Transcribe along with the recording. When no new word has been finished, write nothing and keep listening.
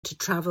to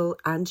travel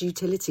and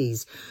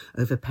utilities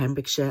over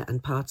Pembrokeshire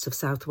and parts of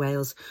South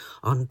Wales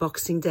on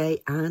Boxing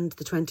Day and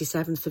the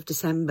 27th of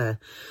December.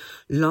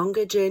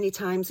 Longer journey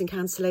times and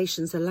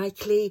cancellations are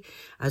likely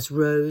as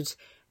road,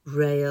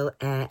 rail,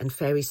 air and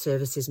ferry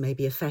services may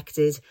be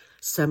affected.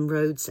 Some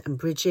roads and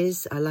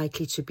bridges are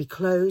likely to be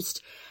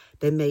closed.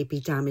 There may be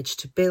damage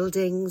to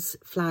buildings,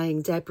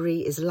 flying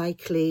debris is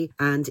likely,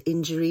 and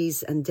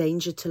injuries and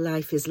danger to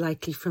life is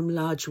likely from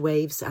large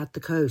waves at the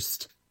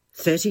coast.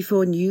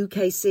 34 new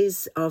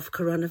cases of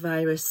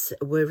coronavirus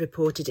were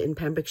reported in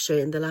Pembrokeshire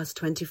in the last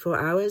 24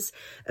 hours.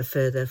 A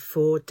further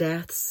 4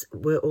 deaths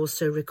were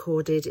also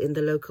recorded in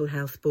the local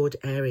health board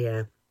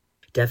area.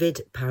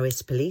 Dyfed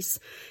Powys Police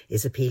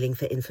is appealing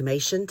for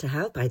information to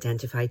help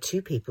identify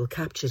 2 people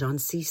captured on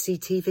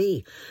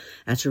CCTV.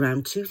 At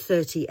around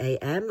 2:30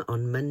 a.m.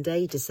 on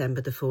Monday,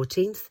 December the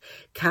 14th,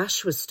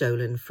 cash was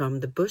stolen from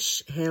the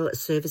Bush Hill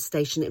service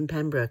station in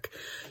Pembroke.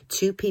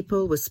 2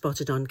 people were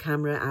spotted on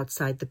camera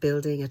outside the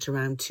building at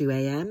around 2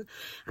 a.m.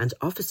 and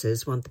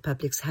officers want the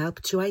public's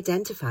help to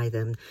identify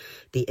them.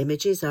 The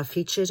images are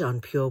featured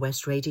on Pure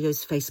West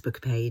Radio's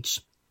Facebook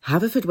page.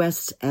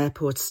 Haverfordwest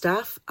Airport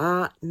staff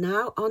are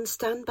now on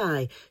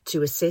standby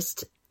to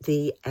assist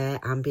the air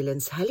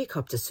ambulance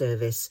helicopter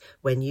service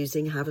when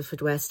using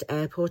Haverfordwest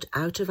Airport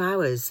out of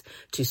hours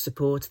to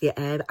support the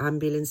air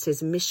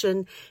ambulance's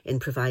mission in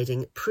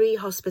providing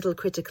pre-hospital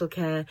critical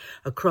care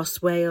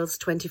across Wales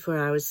 24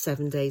 hours,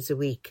 7 days a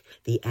week.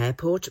 The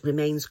airport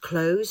remains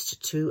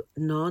closed to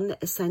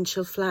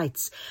non-essential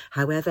flights.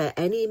 However,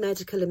 any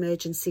medical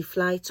emergency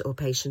flight or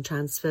patient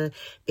transfer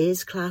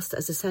is classed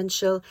as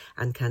essential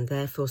and can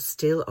therefore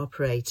still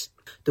operate.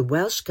 The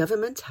Welsh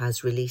Government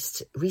has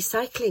released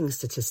recycling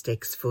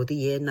statistics for the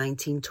year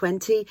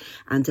 1920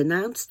 and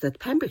announced that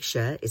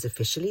Pembrokeshire is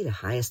officially the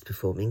highest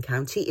performing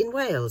county in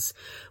Wales.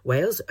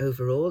 Wales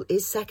overall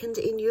is second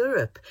in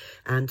Europe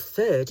and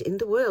third in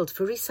the world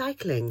for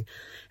recycling.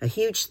 A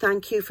huge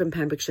thank you from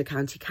Pembrokeshire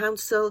County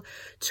Council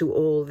to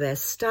all their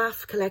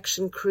staff,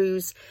 collection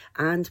crews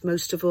and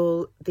most of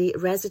all the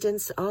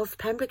residents of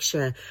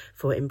Pembrokeshire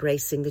for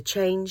embracing the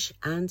change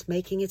and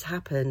making it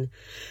happen.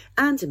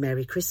 And a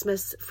Merry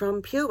Christmas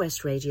from Pure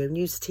West Radio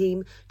News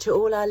Team to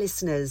all our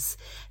listeners.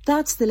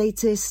 That's the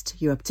latest.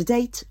 You're up to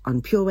date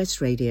on Pure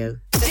West Radio.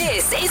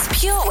 This is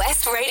Pure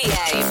West Radio.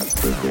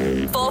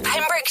 For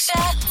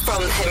Pembrokeshire,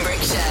 from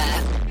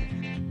Pembrokeshire.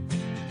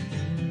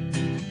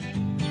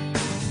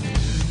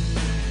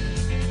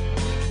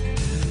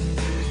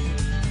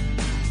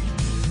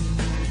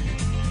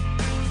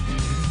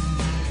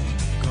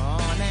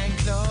 Gone and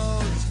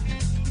close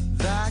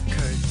the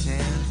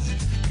curtains,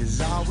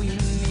 'cause all we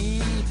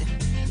need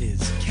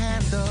is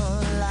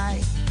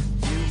candlelight,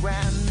 you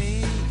and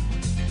me,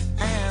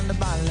 and a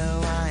bottle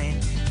of wine,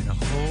 and I'll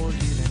hold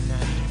you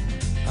tonight.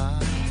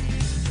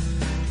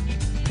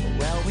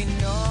 Well, we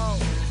know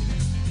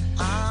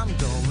I'm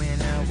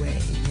going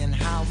away, and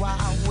how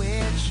I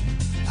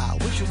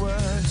wish it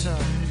were so.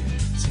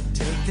 So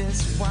take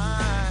this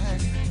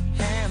wine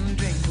and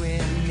drink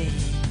with me.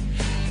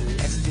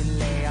 Let's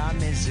delay our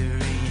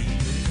misery.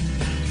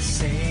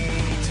 Say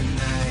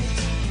tonight,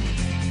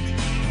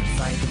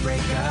 fight the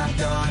break of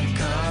dawn,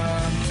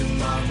 come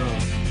tomorrow.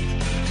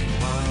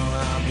 Tomorrow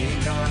I'll be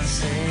gone,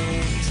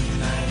 say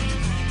tonight.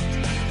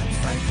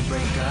 Fight the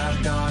break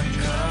of dawn,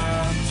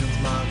 come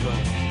tomorrow.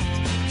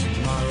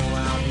 Tomorrow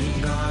I'll be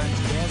gone.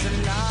 There's a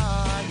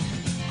log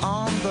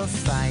on the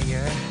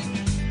fire,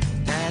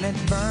 and it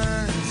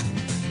burns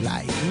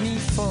like me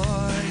for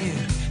you.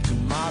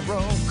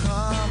 Tomorrow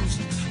comes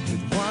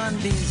with one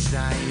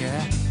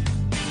desire,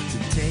 to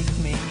take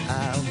me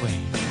away.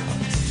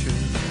 It's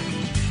true.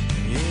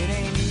 It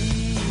ain't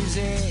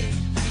easy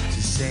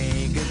to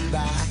say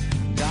goodbye.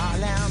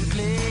 Darling,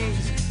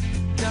 please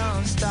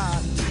don't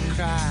start to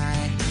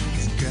cry.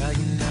 'Cause girl,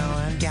 you know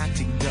I've got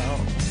to go.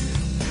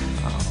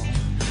 Oh,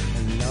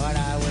 and Lord,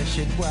 I wish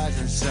it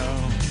wasn't so.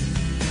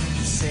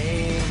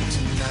 Say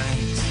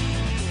tonight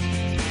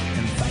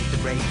and fight the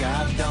break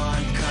of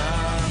dawn.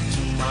 Come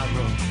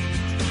tomorrow.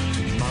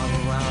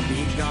 Tomorrow I'll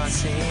be gone.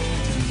 Say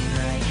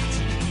tonight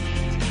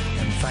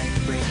and fight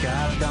the break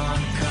of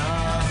dawn.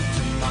 Come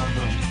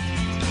tomorrow.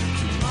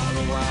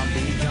 Tomorrow I'll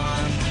be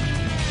gone.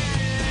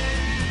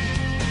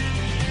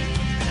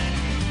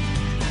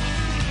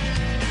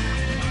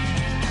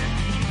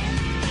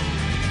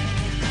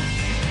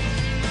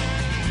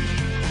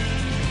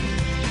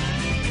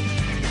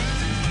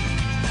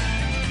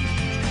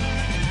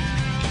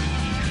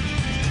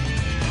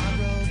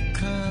 Tomorrow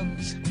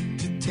comes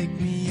to take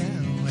me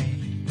away.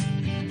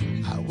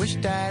 I wish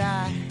that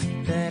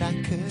I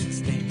could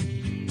stay.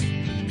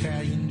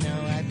 Girl, you know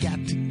I've got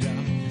to go.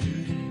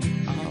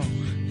 Oh,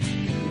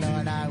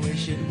 Lord, I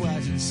wish it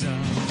wasn't so.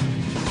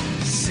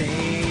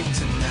 Save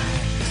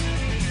tonight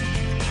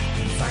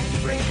and fight the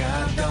break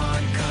of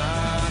dawn.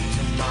 Come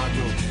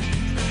tomorrow.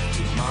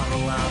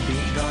 Tomorrow I'll be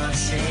gone.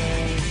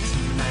 Save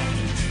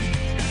tonight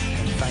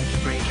and fight the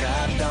break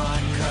of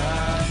dawn.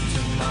 Come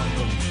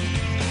tomorrow.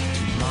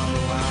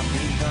 Tomorrow I'll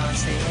be gone.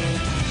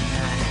 Save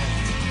tonight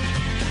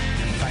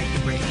and fight the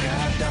break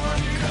of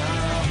dawn.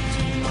 Come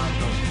tomorrow.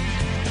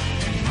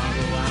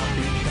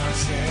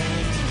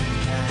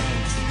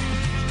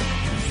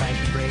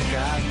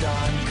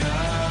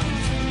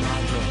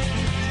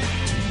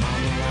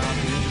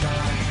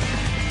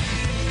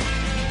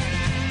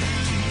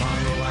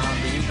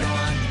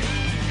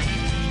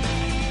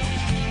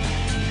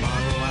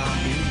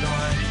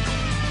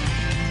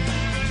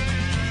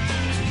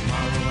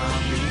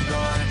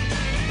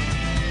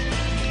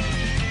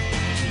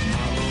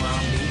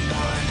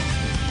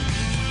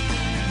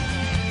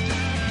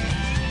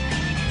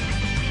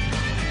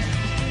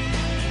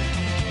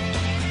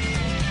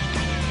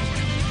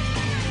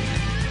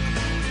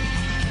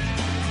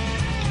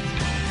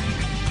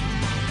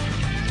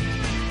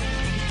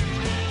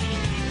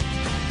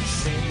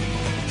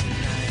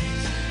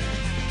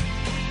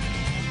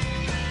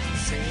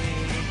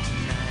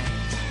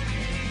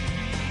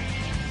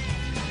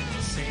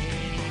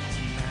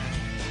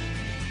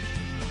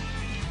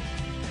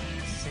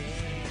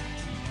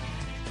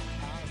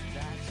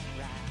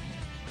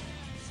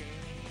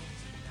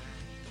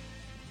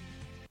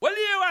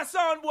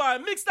 sound boy.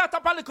 Mix that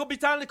up a little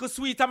bit and a little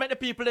sweet and make the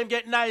people them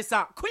get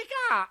nicer. Quicker.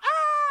 Ah!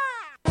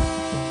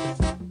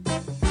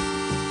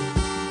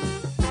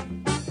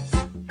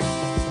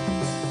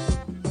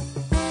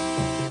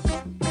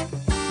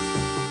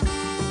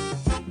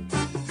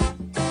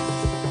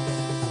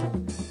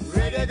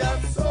 Reggae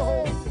got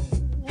soul,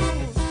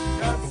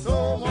 got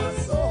so much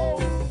soul.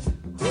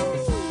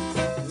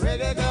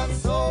 Reggae got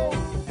soul,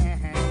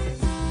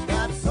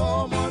 got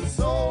so much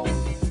soul.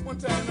 One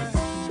time,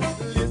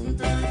 listen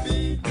to the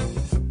beat,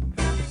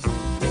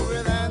 move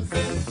it and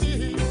sing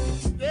feet.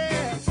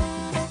 Yeah,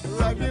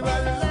 rock me by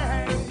the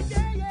line.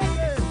 Yeah, yeah,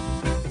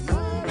 yeah.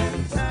 All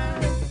in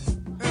time.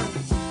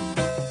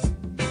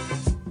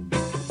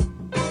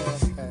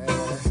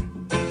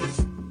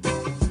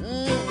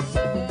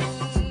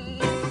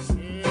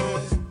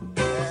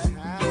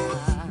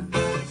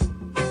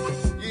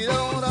 You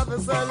don't have to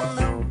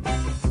salute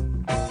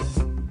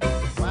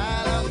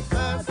while I'm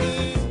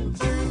passing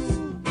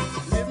through.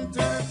 Listen to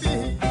the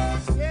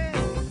beat,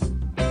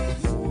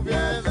 yeah. Move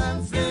your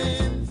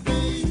dancing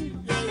feet,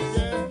 yeah,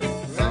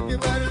 yeah. Rock your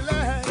body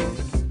line,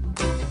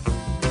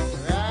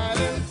 right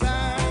in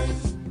time.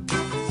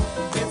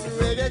 It's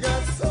reggae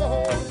got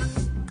soul,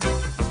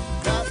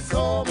 got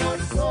so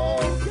much soul.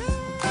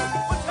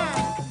 Yeah, one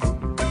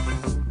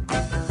time.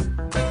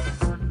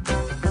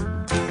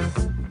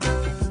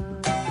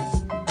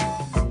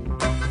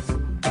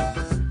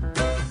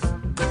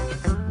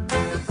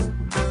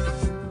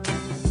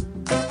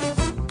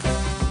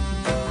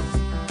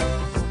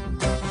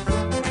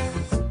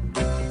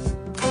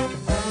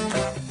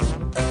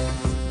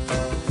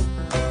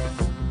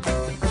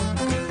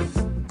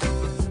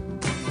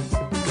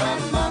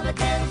 Grandmother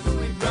can do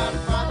it,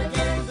 grandfather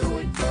can do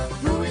it.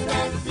 Do it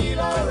and feel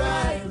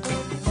alright.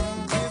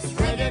 This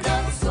reggae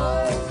got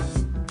soul,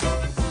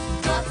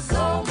 got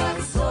so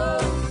much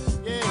soul.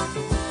 Yeah,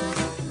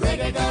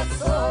 reggae got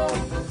soul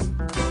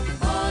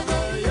for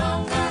the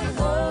young and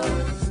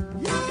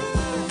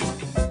old.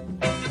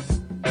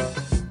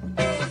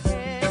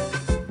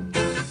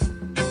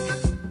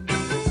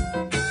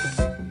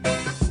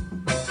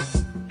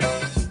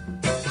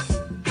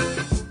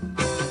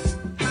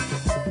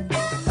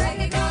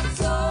 Reggae got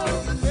soul,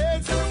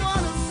 Makes you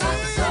wanna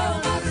sing so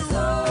much the soul.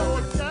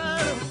 whole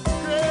time.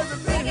 Crazy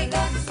Reggae thing.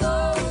 got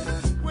soul,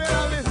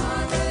 Well, listen for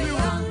to the you.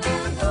 young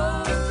and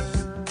old.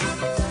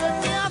 Take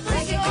me out the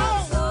Reggae got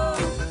show. soul,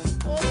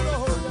 Oh,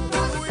 Lord, so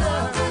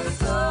hallelujah. much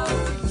soul.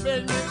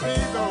 Make me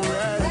feel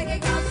alright. Reggae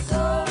got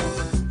soul,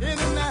 In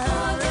the night,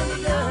 for the in the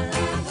young day.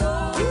 and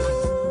old.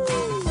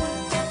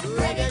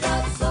 Reggae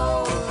got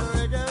soul,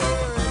 Reggae,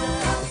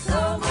 reggae.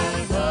 so much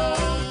soul.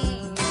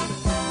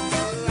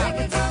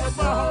 Reggae got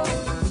soul,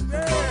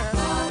 Yeah.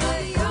 for the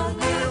young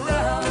and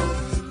old.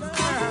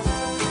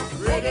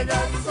 Reggae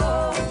got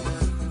soul,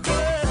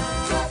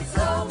 got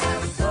so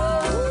much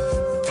soul.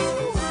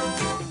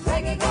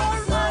 Reggae got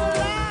soul,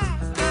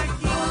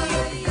 for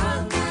the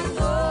young and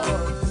old.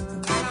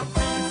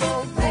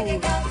 Reggae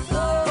got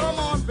soul, Come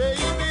on,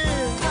 baby.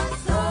 got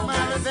so Come much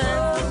on and soul.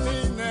 dance with me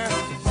now.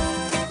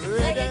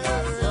 Reggae, reggae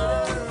got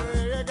soul.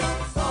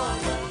 For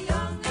the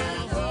young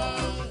and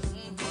old.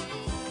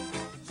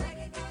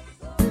 Reggae got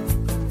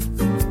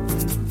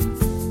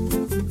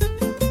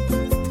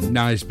soul.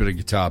 Nice bit of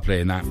guitar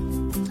playing that.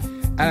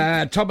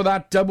 Top of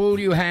that double,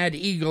 you had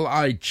Eagle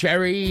Eye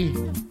Cherry.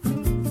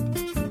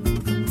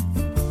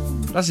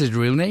 That's his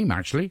real name,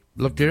 actually.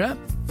 Looked it up.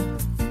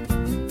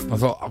 I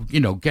thought,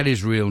 get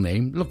his real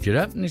name. Looked it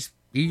up, and it's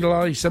Eagle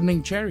Eye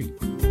something Cherry.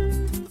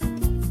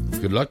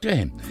 Good luck to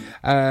him.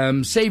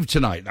 Save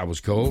Tonight, that was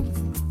called.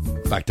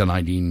 Back to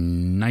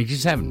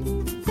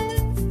 1997.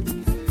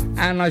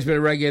 And nice bit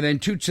of reggae then.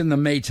 Toots and the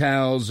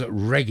Maytals,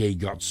 Reggae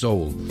Got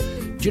Soul.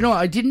 Do you know,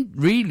 I didn't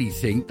really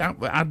think that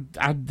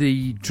had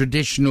the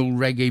traditional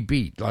reggae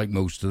beat like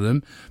most of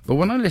them. But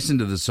when I listened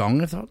to the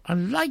song, I thought, I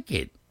like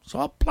it. So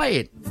I'll play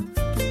it.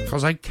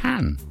 Because I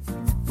can.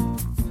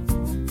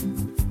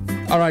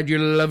 All right, you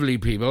lovely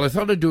people. I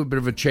thought I'd do a bit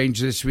of a change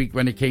this week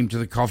when it came to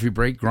the coffee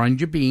break. Grind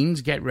your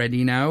beans. Get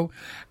ready now.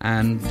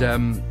 And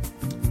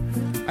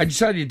I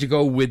decided to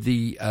go with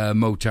the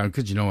Motown.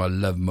 Because, I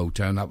love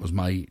Motown. That was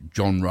my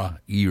genre,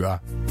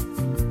 era.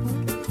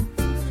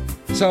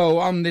 So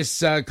on this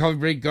coffee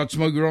break, got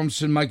Smokey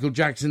Robinson, Michael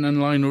Jackson and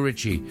Lionel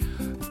Richie.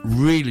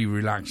 Really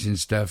relaxing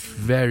stuff.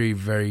 Very,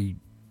 very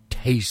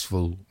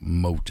tasteful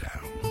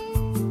Motown.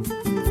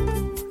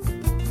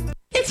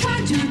 It's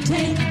time to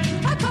take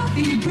a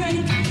coffee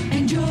break.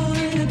 Enjoy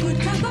a good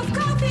cup of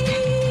coffee.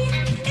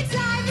 It's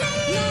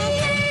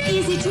lively,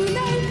 easy to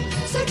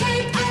make. So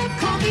take a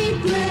coffee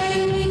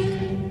break.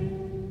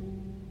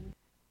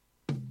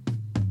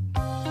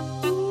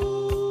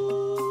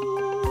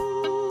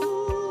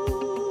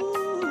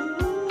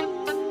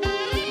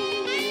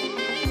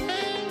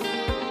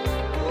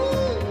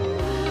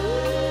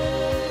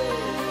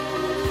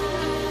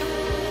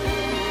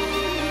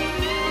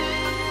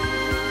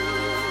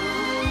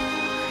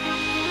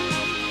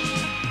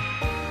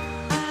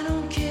 I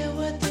don't care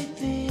what they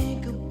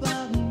think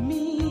about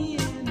me,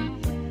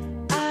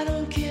 and I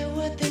don't care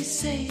what they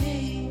say.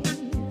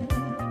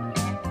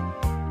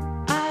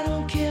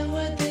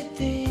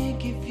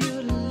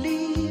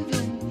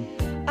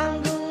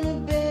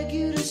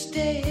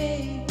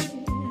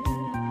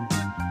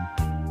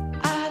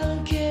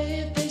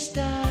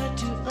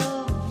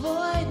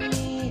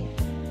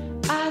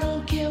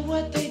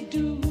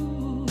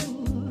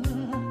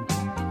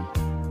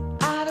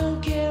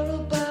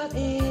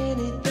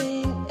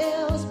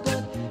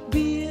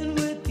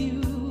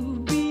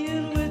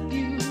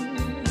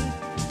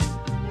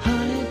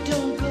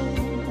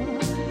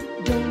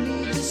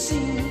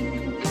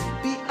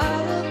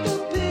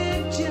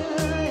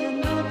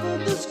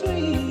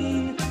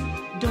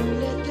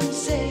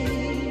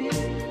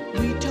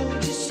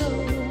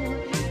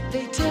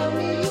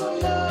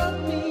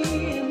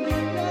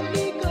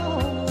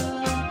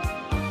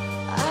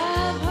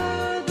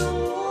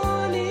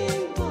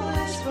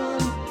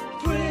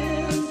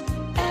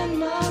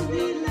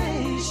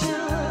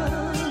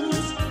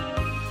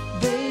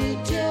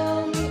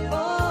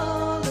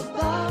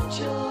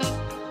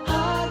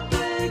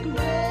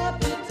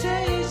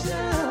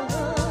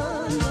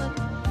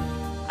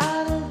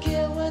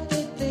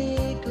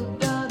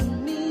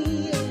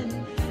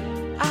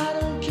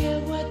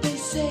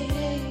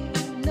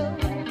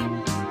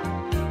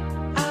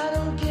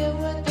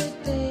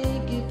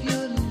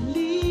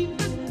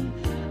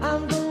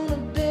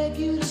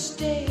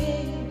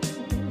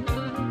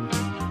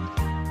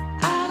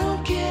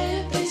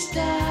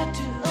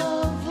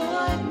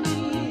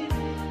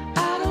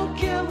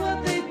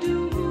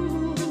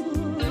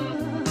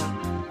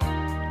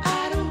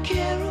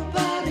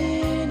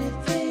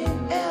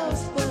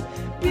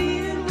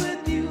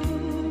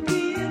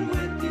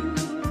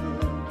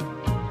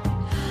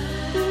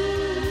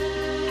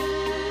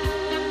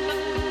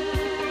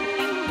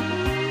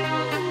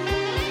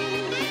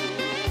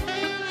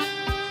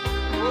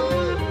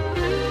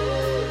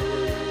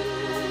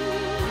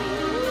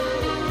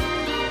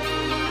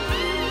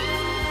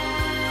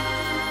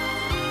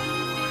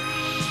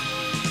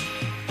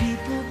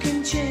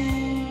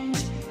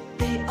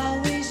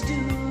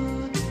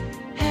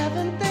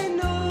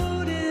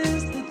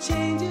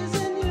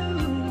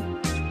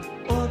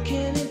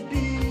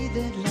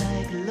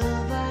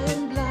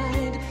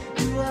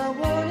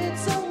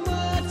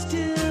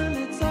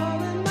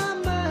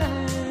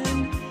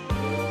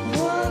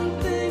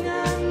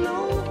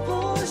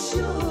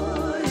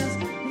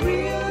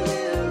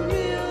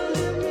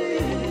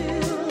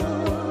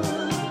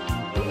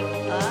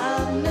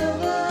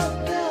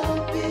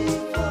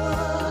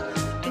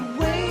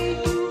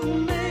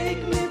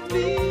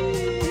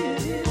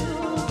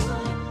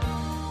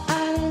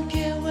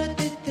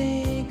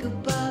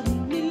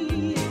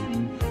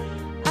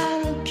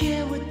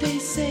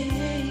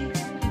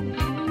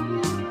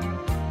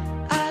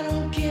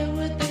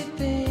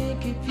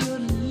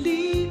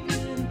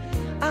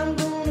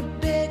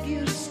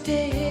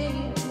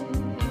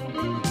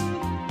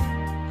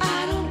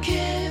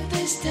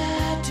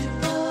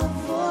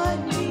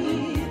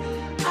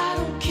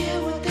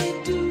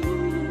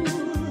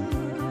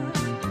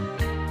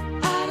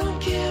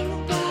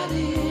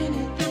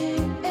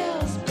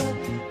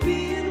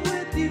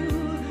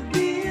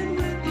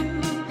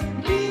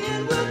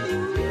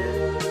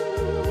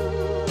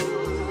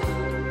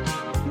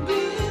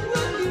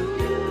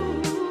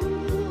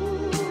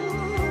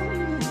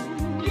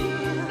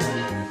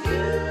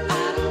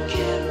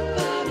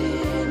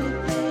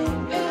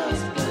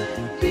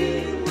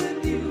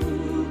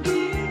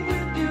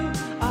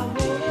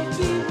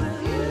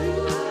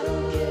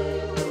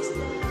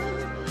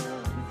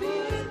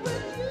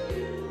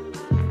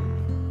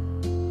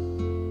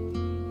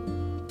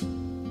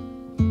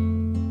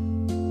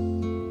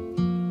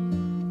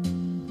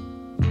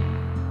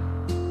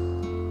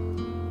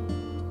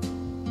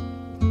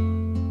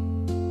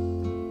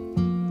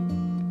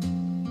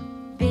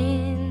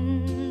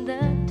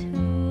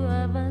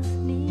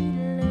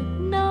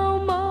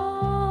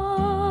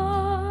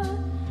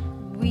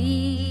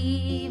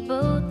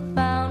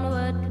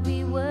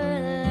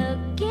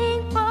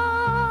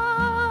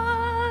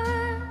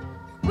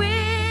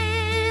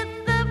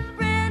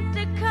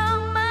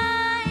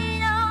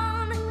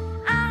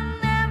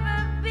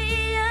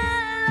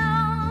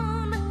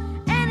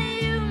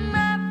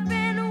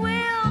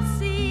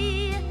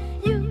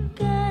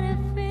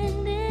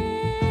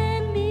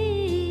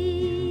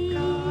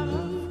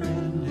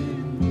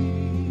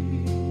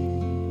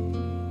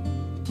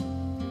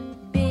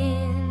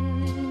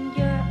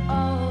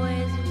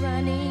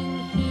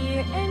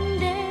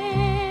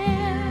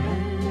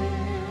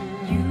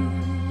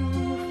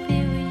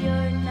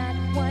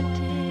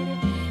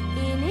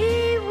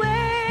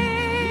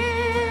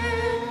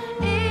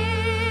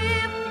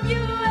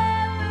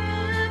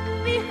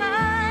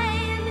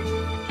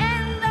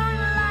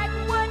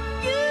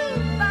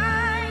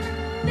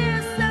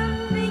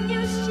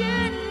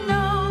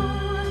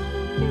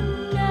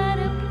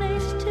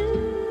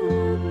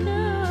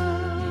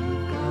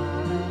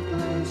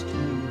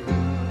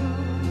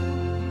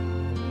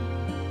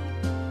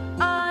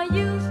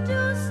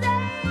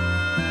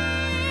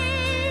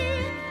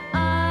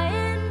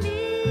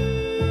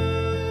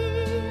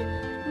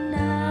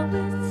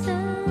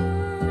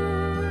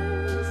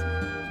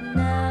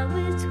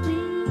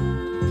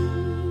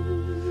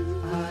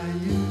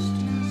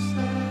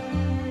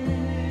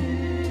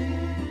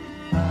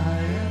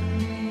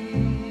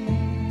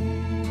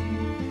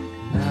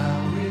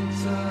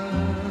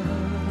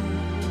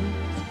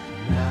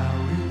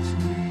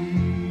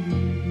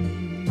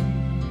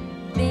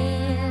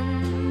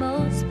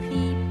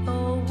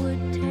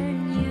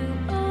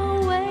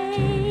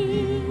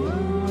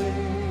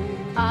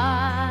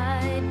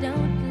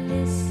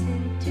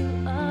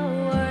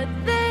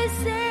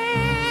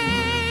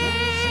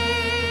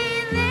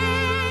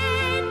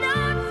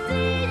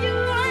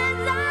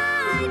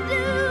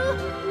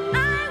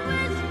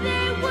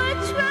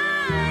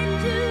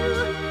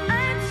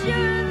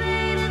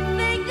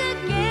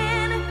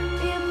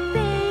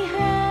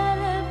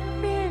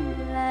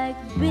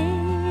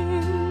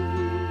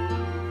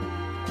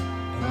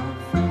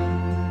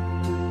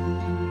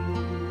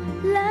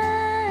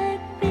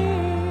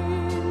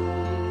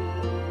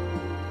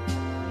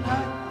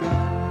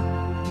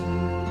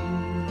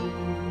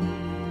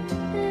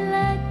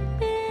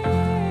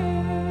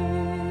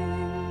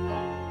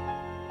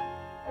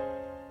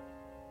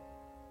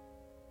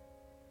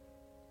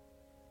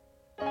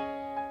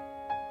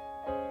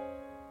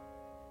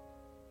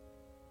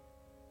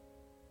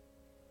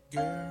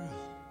 Girl,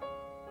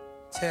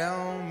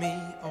 tell me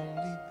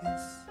only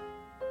this,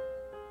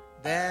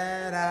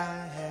 that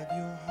I have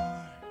your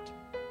heart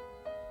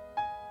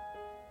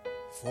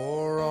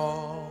for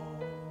always,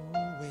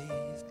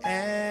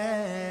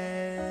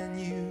 and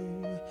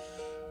you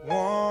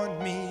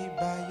want me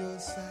by your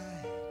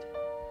side,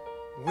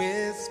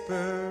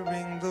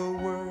 whispering the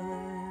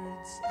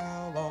words,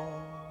 I'll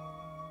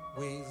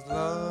always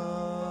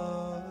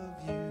love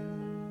you,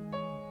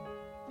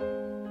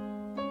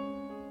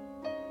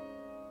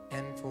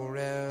 and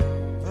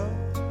forever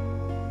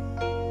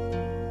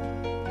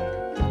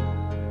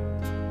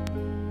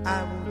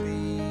I will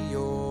be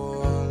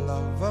your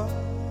lover,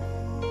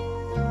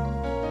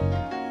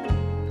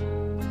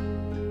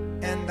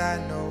 and I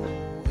know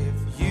if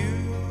you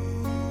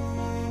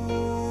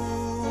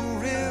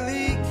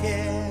really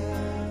care,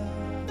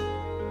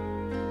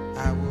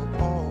 I will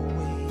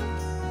always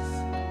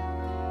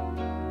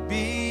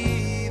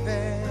be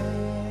there.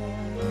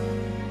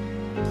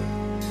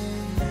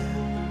 Now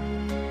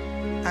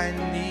I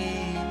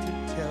need to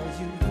tell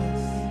you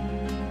this,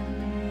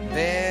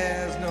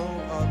 there's no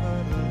other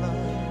love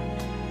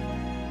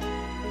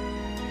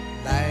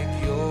like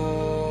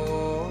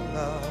your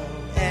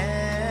love,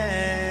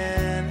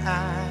 and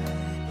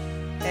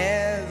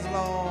as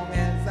long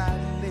as I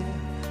live,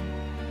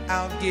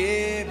 I'll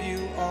give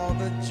you all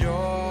the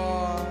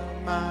joy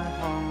my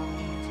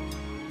heart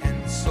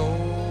and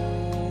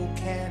soul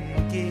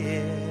can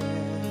give.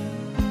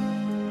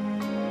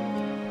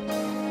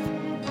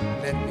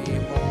 Let me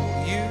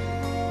hold you,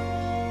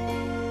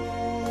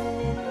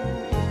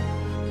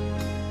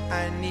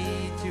 I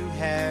need to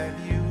have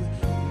you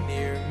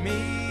near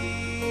me,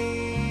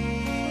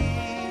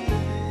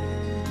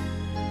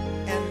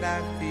 and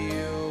I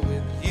feel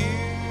with you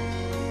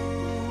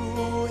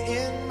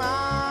in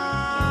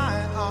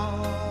my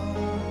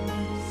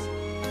arms,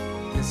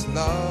 this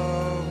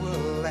love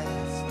will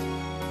last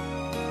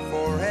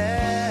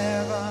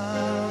forever,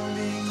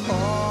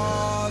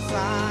 because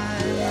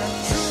I'm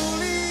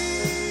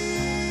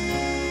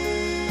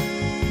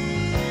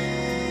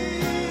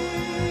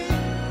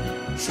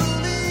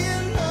truly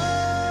in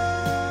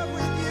love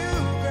with you,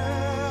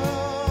 girl.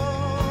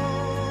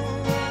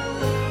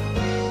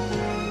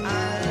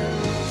 I'm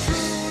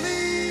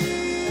truly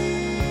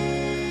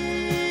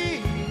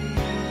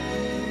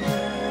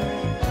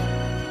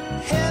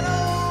head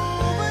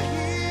over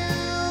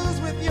heels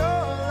with your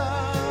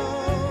love.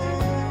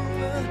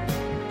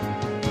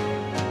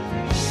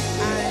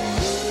 I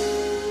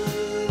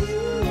need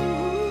you,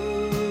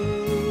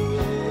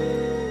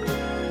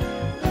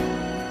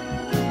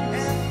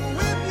 and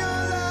with your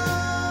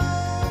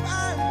love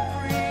I'm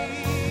free,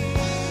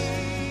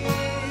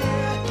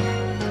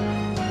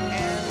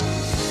 and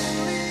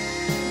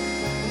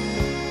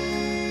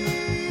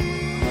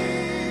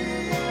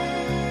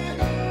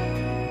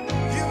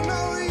you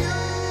know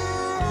you're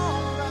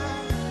alright.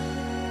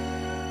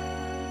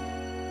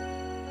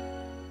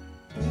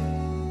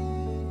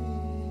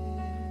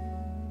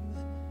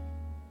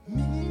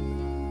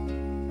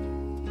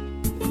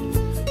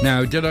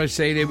 Now, did I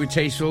say they were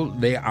tasteful?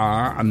 They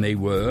are, and they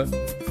were.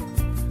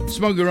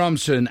 Smokey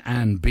Robinson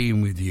and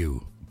Being With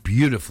You.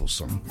 Beautiful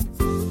song.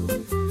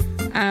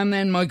 And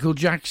then Michael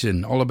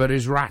Jackson, all about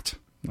his rat,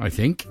 I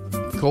think,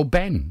 called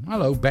Ben.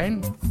 Hello,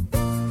 Ben.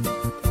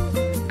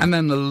 And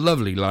then the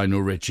lovely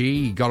Lionel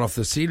Richie, he got off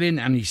the ceiling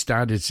and he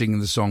started singing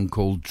the song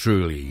called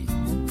Truly.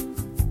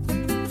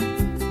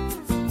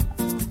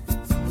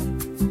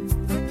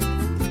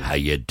 How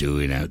you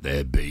doing out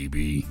there,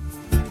 baby?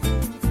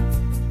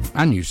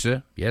 And you,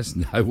 sir. Yes,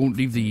 I won't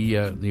leave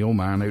the old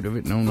man out of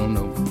it. No, no,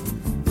 no.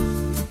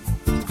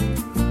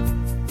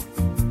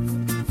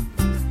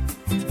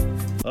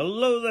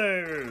 Hello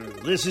there,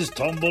 this is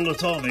Tombola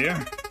Tom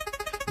here.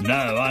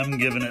 Now I'm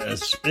giving it a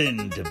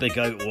spin to pick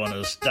out one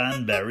of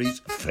Stan Berry's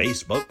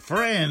Facebook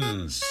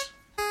friends.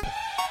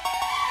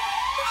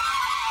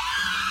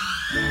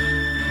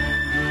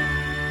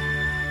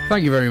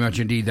 Thank you very much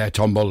indeed there,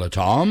 Tombola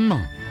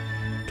Tom.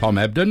 Tom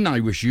Ebden,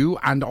 I wish you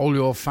and all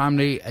your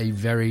family a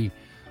very,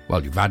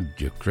 well, you've had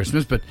your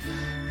Christmas, but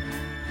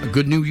a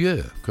good New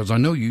Year, because I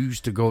know you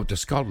used to go up to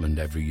Scotland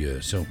every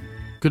year, so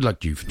good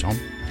luck to you, Tom.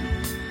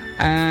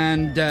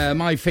 And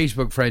my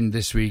Facebook friend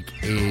this week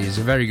is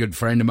a very good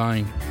friend of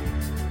mine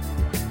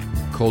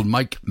called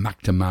Mike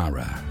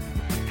McNamara.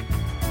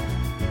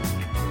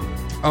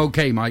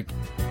 Okay, Mike,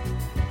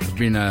 it's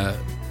been a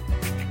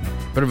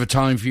bit of a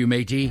time for you,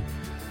 matey.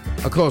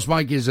 Of course,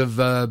 Mike is of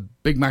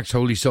Big Mac's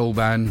Holy Soul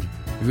Band.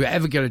 If you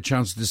ever get a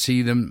chance to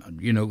see them,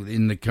 you know,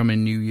 in the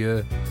coming New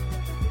Year,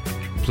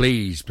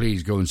 please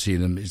go and see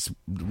them. It's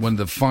one of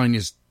the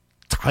finest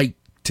tight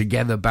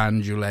together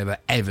bands you'll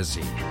ever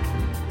see.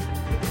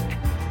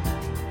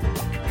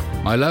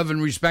 My love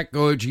and respect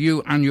go to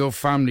you and your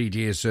family,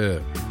 dear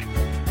sir.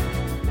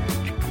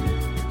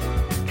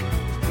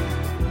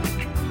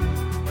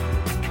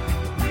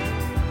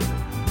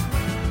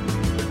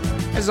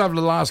 Let's have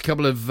the last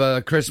couple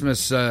of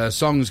Christmas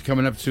songs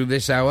coming up through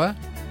this hour.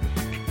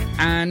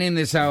 And in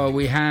this hour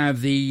we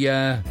have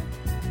the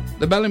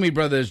The Bellamy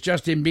Brothers,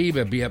 Justin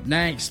Bieber be up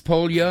next.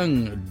 Paul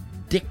Young,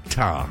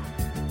 Dictar.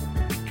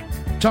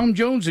 Tom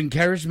Jones and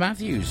Keris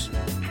Matthews.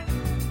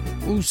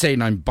 Who's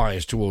saying I'm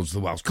biased towards the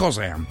Welsh? 'Cause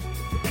I am.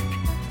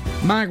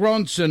 Mark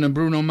Ronson and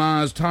Bruno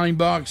Mars, Time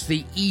Box,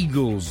 The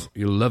Eagles.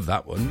 You'll love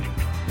that one.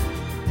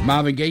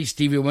 Marvin Gaye,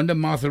 Stevie Wonder,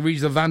 Martha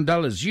Reeves, The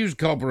Vandellas, Hughes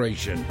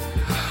Corporation.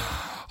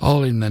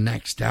 All in the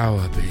next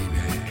hour, baby.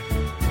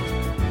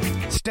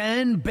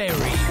 Stan Berry.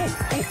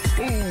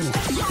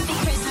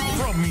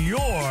 From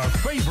your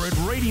favorite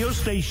radio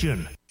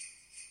station.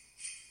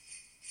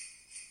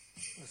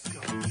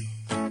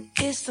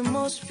 It's the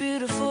most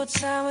beautiful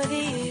time of the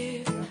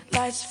year.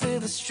 Lights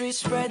fill the streets,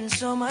 spreading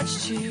so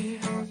much cheer.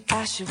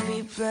 I should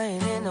be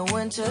playing in the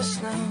winter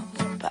snow,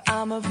 but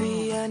I'ma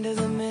be under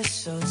the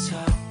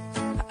mistletoe.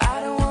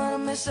 I don't wanna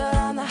miss out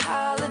on the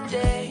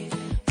holiday,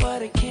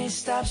 but I can't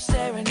stop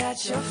staring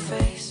at your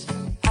face.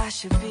 I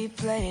should be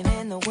playing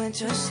in the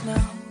winter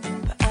snow,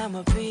 but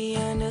I'ma be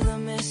under the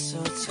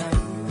mistletoe.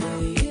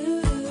 With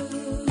you,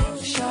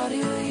 shawty,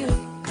 with you,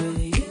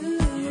 with you,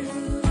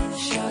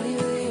 shawty,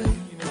 with you,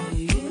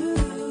 with you,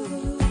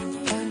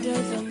 under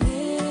the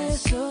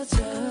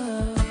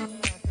mistletoe.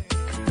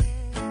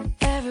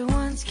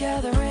 Everyone's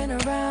gathering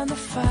around the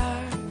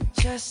fire,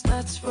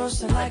 chestnuts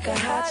roasting like a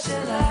hot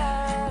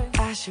July.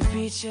 I should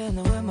be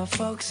chilling with my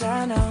folks,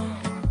 I know,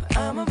 but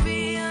I'ma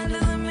be under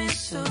the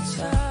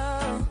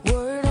mistletoe.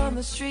 Word on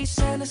the street,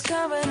 Santa's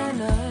coming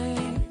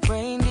tonight.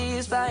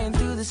 Reindeer's flying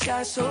through the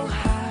sky so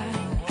high.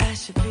 I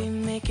should be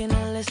making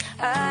a list,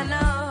 I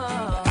know,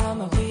 but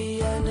I'ma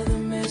be under the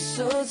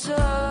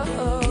mistletoe.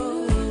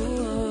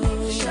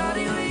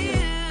 Shawty with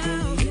you,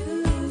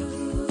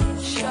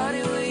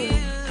 shawty with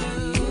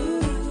you,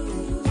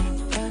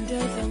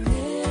 under the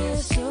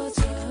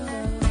mistletoe.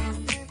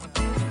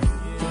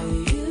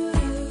 With you,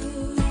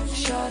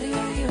 shawty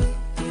with you,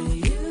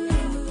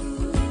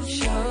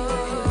 shawty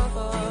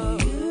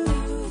with you,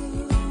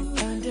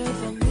 under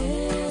the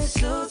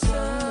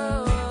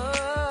mistletoe.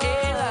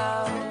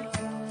 Yeah,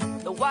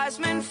 the wise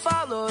men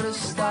follow the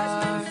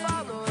star,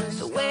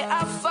 the way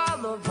I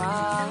followed my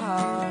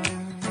heart,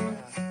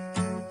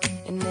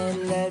 and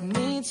it led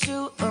me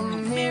to a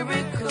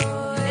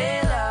miracle.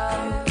 Hey,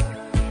 love,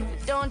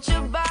 don't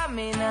you buy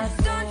me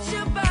nothing, don't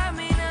you buy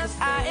me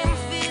nothing. I am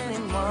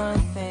feeling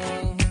one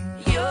thing,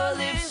 your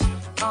lips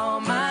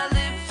on my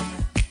lips.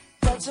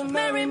 That's a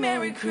merry,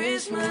 merry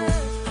Christmas.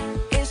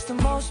 It's the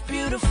most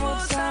beautiful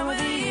time of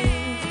the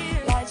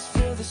year. Lights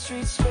fill the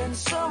streets, spend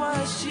so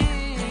much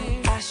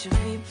cheer. I should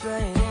be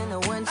playing in the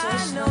winter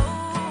snow,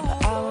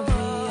 but I'll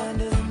be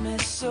under the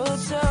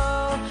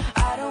mistletoe.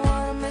 I don't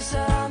wanna miss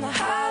out on the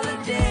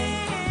holiday,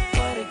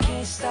 but I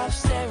can't stop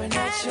staring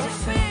at your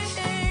face.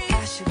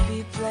 I should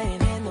be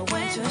playing in the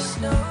winter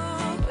snow,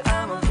 but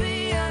I'ma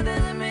be under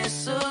the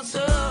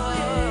mistletoe.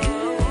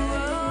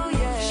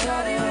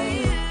 Shawty with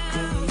you,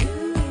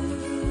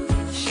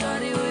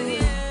 shawty with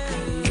you,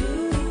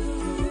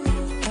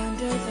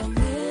 under the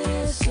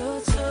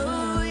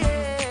mistletoe,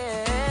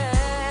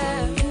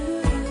 yeah.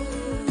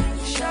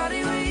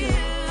 Shawty with you,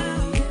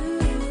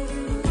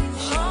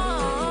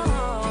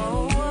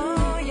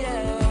 oh,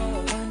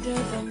 yeah, under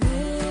the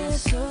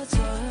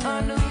mistletoe,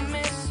 under the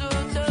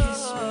mistletoe.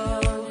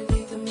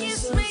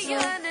 Kiss me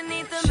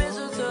underneath the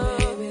mistletoe.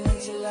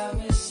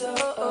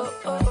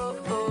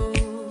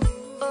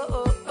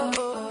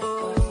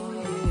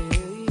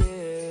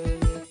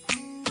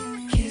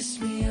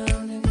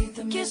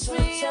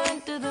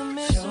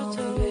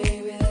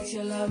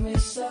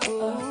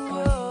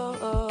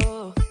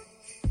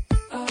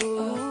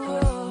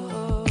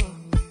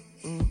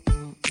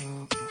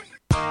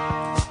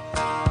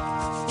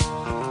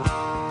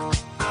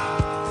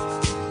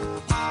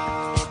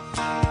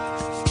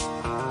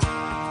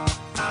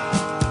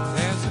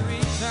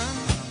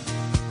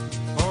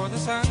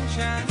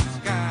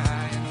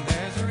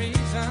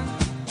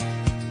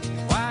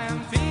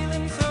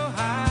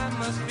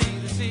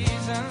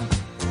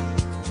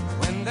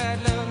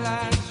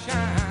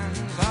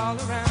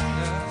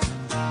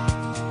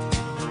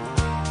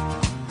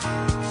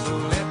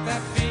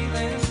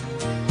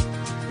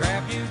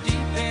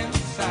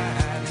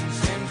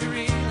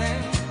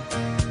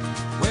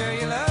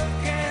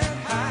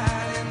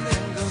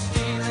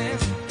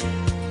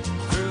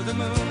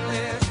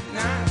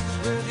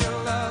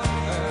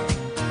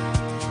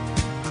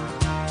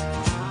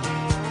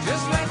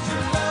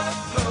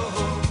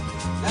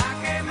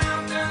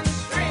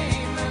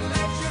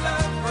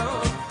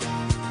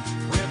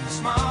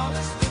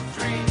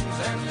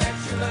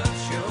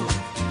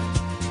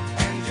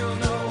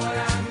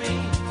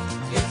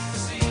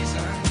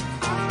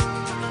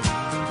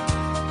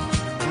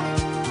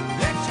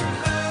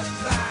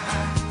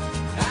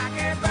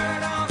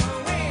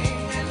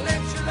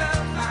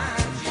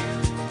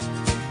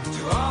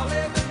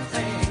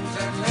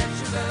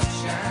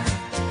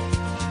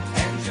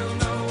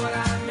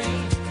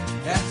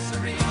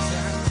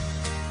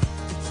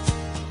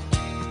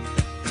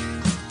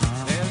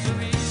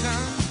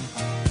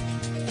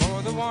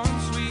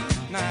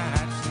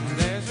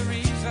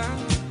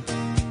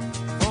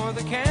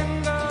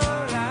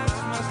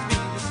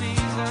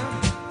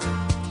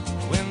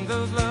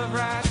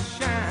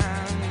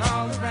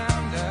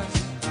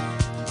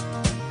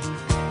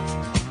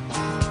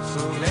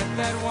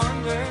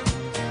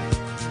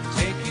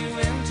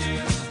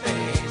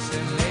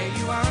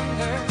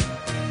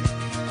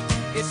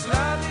 its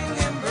loving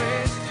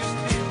embrace. Just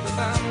feel the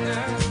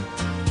thunder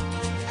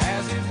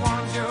as it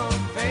warms your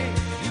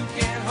face. You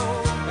can't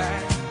hold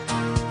back.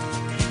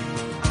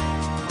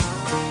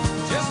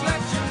 Just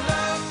let your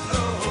love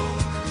flow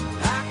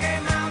like a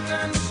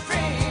mountain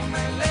stream,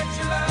 and let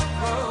your love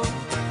grow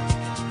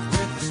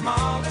with the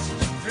smallest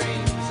of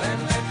dreams, and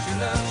let your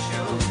love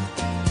show.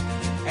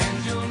 And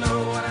you'll know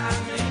what I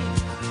mean.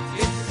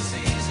 It's the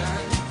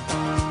season.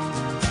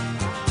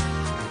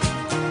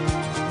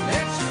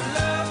 Let your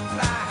love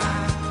fly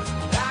high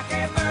like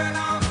a bird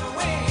on the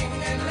wing,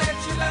 and let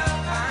your love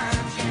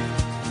find you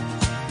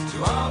to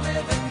all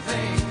living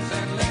things,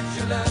 and let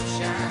your love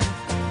shine.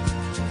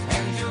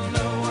 And you'll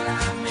know what I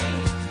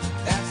mean.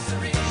 That's the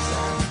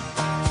reason.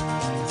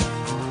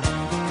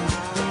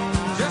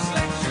 Just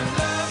let your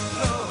love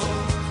flow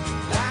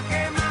like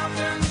a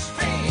mountain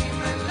stream,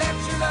 and let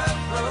your love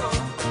grow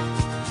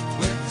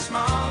with the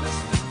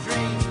smallest of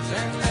dreams,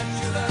 and let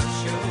your love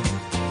show.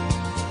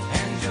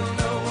 And you'll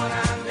know what I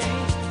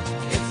mean.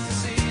 It's the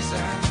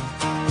season.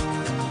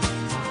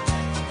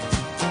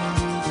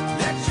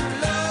 Let your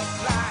love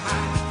fly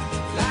high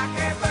like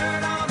a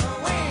bird on the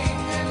wing,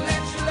 and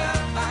let your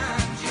love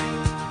find you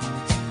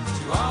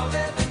to all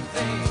living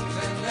things,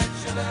 and let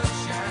your love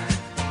shine.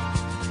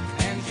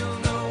 And you'll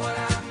know what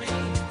I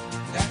mean.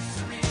 That's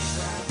the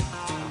reason.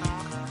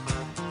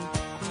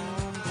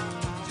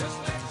 Just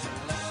let your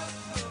love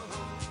flow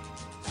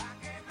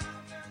like a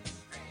mountain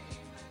stream,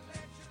 and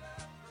let your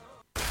love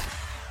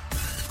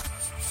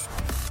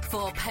grow.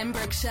 For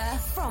Pembrokeshire,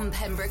 from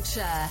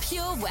Pembrokeshire,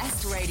 Pure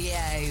West Radio.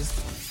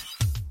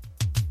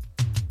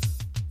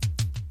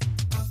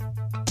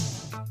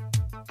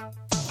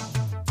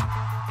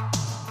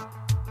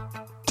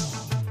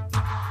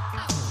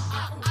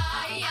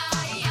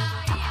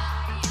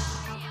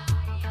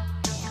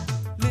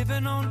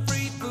 Living on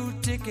free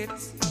food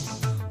tickets,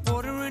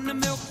 watering the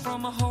milk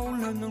from a hole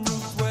in the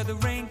roof where the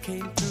rain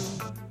came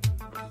through.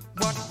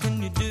 What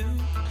can you do?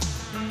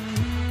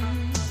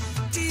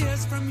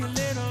 Tears from your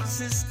little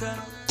sister,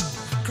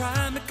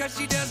 crying because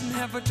she doesn't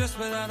have a dress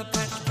without a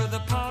patch for the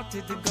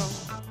party to go.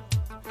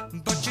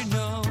 But you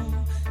know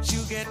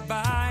she'll get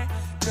by,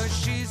 cause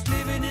she's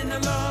living in the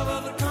love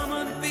of the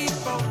common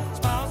people.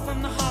 Smiles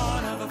from the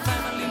heart of a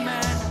family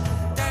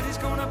man. Daddy's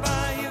gonna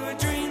buy you a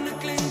dream to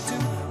cling to.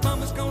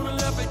 Mama's gonna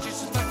love it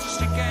just as much as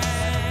she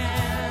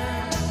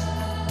can.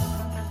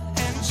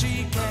 And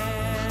she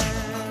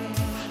can.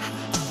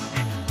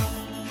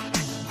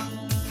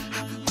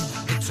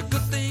 It's a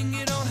good thing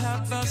you don't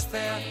have bus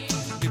fare.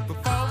 People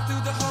fall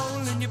through the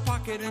hole in your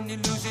pocket and you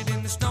lose it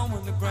in the snow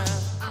on the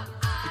ground.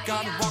 You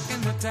gotta walk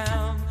in the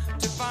town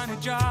to find a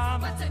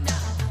job.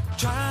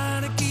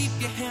 Trying to keep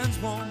your hands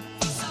warm.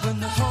 When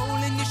the hole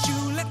in your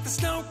shoe, let the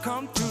snow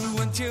come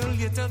through and chill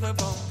you to the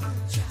bone.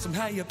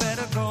 Somehow you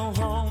better go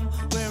home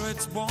where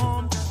it's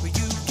warm, where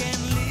you can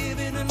live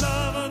in the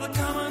love of the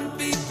common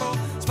people.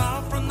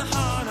 Smile from the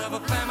heart of a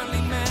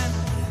family man.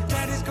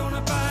 Daddy's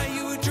gonna buy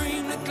you a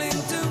dream to cling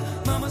to.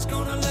 Mama's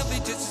gonna love you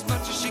just as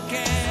much as she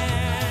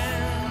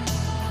can.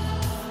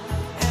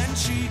 And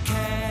she can.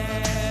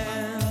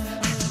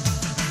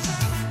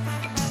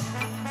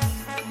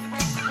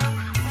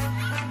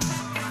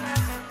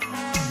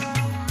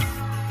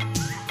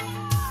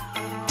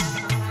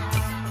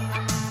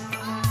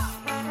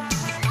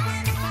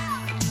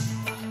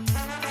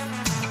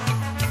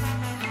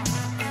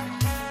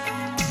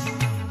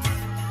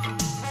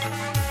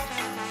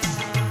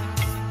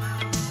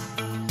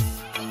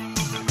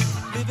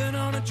 Living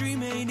on a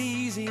dream ain't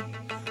easy,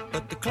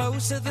 but the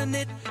closer the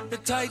knit, the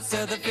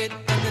tighter the fit,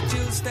 and the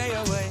chills stay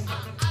away.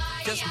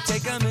 Just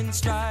take them in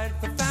stride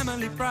for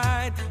family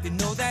pride. You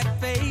know that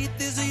faith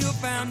is your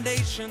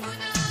foundation,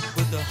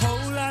 with a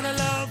whole lot of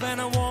love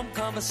and a warm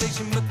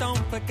conversation. But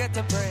don't forget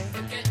to pray,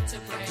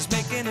 just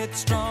making it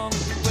strong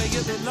where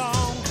you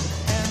belong.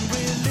 And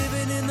we're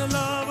living in the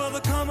love of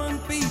the common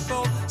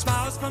people.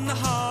 Smiles from the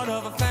heart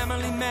of a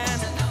family man.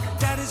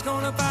 Daddy's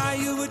gonna buy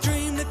you a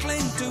dream to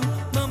cling to.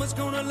 Mama's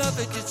gonna love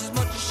it just as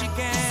much as she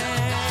can.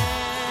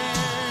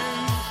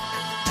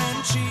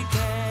 And she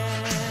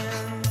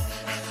can.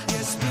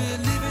 Yes, we're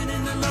living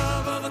in the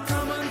love of the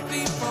common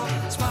people.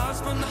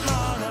 Smiles from the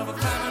heart of a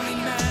family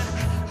man.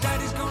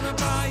 Daddy's gonna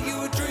buy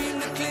you a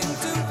dream to cling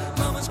to.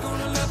 Mama's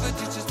gonna love it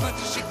just as much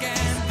as she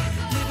can.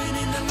 Living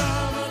in the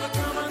love of the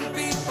common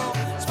people.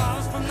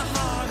 Smiles from the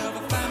heart of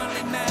a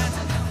family man.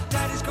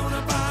 Daddy's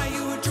gonna buy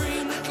you a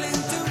dream to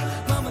cling to.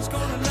 Mama's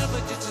gonna love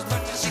it just as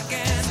much as she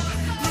can.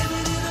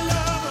 Living in the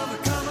love of the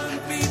common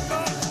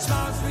people.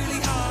 Smiles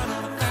really hard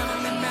on a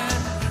family man.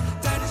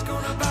 Daddy's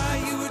gonna buy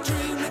you a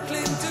dream to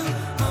cling to.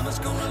 Mama's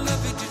gonna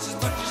love it just as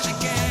much as she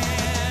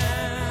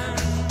can.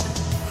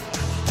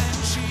 And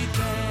she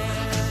can.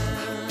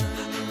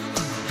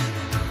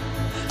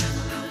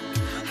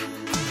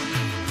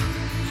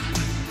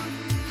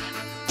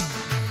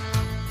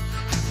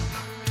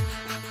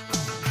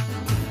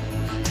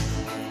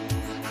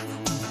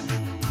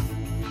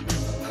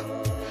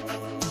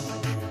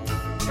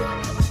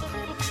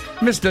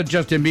 Mr.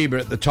 Justin Bieber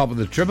at the top of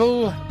the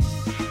triple,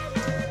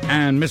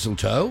 and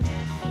Mistletoe.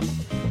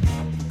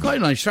 Got quite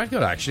a nice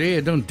record, actually.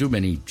 I don't do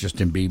many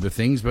Justin Bieber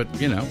things, but,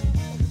 you know,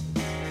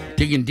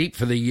 digging deep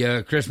for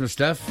the Christmas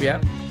stuff, yeah.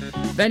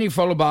 Then you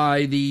follow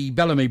by the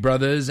Bellamy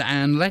Brothers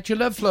and Let Your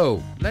Love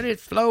Flow. Let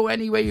it flow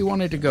any way you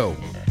want it to go.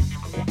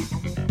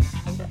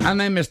 And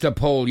then Mr.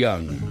 Paul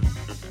Young,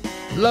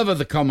 Love of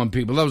the Common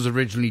People. That was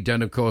originally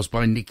done, of course,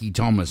 by Nicky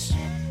Thomas.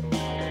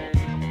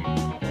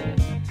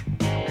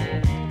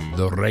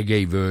 The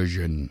reggae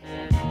version.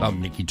 That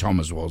Nicky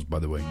Thomas was, by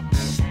the way.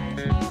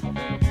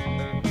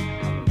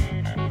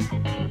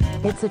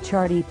 It's a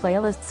charty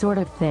playlist sort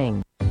of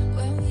thing.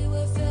 When we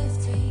were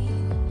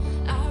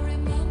 15, I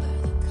remember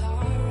the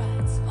car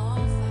rides, small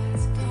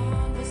fights,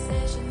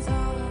 conversations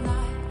all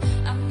night.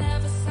 I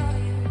never saw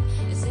you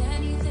as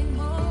anything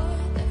more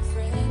than a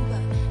friend,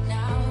 but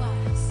now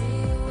I see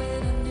you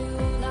in a new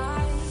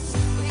light.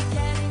 We're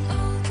getting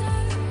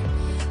older,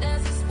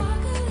 there's a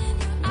sparkle in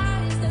your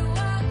eyes that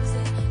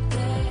wasn't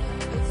there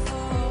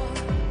before.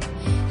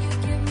 You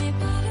give me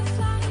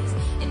butterflies,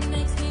 it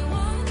makes me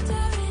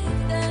wonder if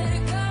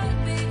there could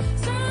be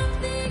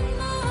something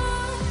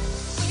more.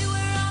 We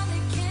were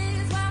only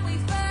kids when we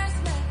first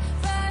met.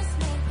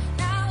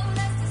 Now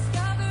let's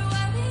discover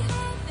what we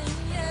haven't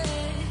yet.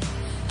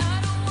 I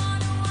don't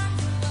wanna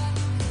wonder what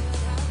could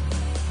have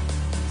been.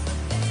 So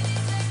baby,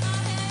 take my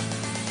hand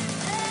and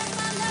let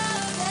my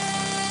love When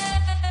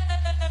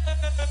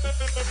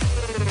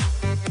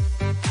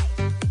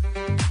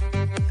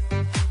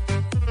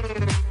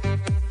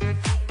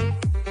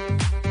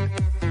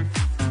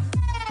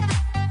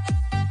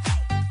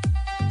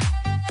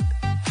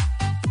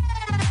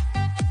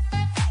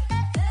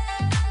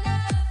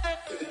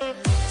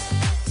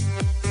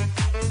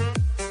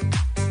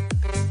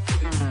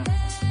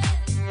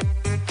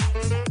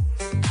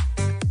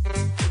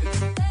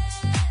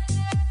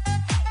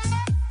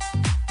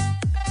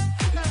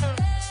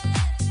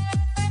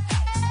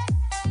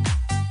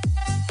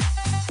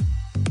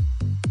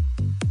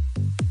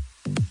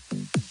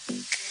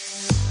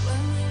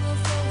we were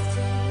 15, I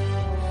remember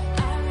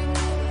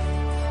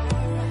the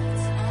car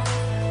rides, small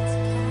fights,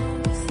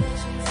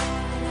 conversations all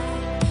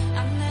night. I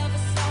never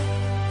saw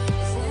you as anything more than a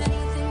friend,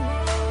 but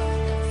now I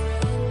see you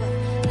in a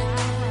new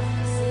light.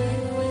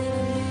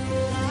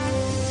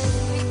 We're getting older,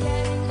 there's a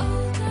sparkle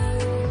in your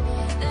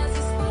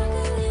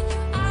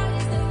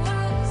eyes that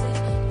wasn't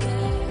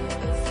there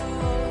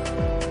before.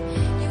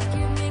 You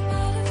give me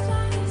butterflies, it makes me wonder if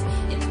there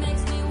could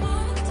be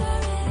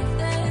something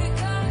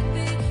more.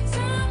 We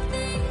were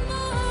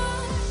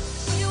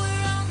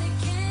only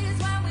kids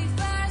when we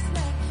first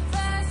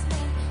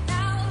met.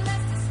 Now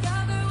let's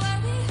discover what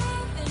we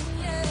haven't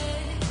yet.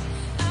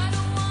 I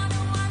don't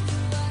wanna wonder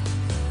what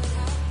could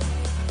have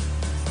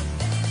been. So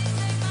baby,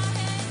 take my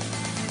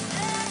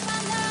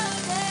hand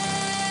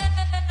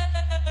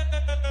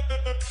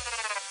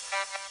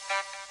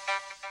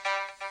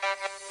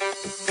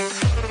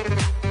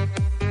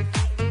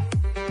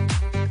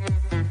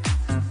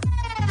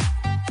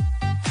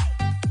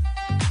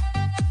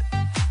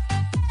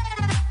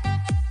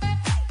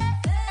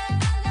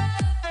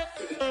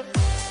and let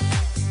my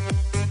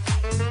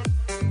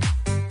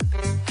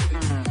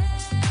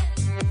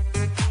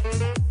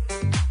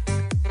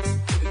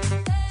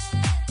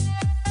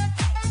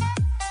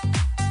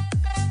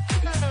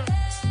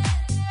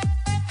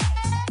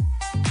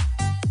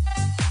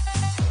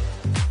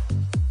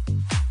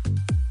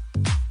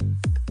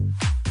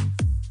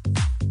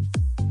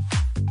love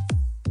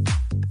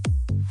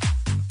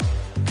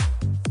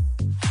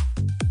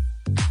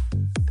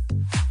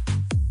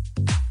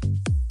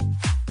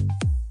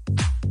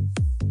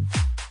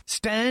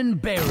Stan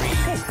Berry.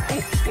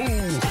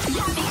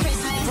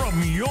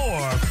 From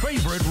your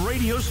favorite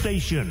radio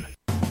station.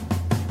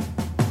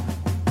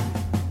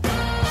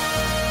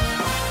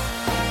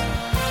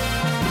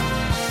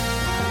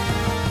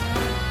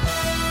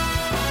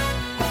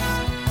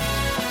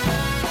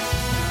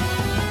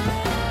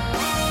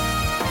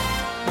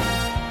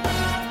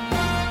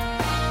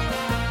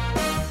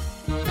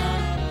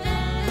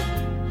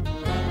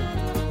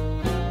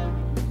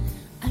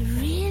 I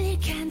really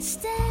can't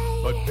stay.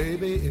 But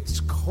baby, it's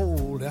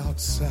cold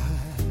outside.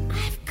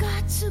 I've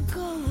got to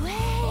go away.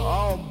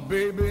 Oh,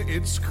 baby,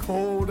 it's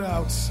cold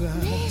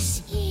outside.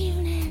 This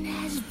evening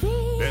has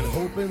been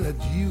hoping that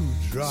you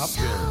drop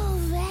so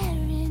in.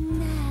 very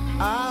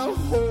nice. I'll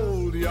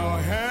hold your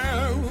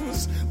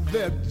hands.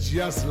 They're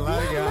just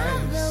like Your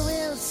mother ice.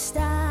 will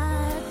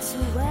start to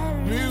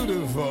worry.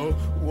 Beautiful.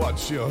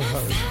 What's your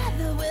hurry?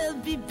 Father will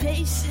be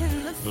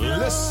pacing the floor.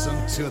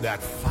 Listen to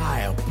that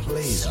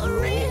fireplace So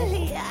roar.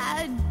 really,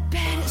 I'd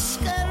better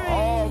scurry.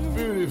 Oh,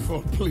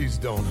 beautiful. Please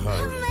don't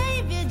hurry.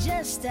 Maybe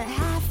just a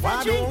half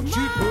Why a drink don't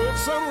you more. put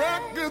some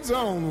records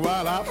on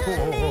while I The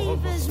pour?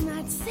 neighbors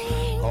might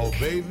think. Oh,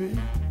 baby,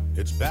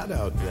 it's bad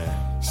out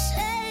there.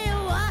 Say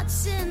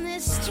what's in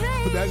this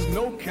drink. There's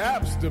no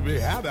caps to be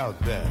had out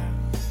there.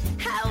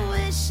 I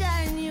wish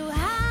I knew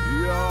how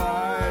Your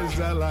eyes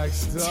are like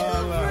to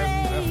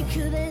starlight.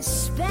 break this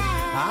spell.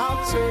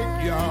 I'll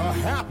take your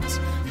hat.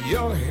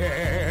 Your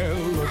hair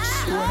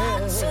looks I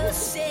ought swell. to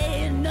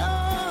say no,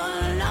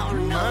 no,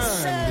 no, Mind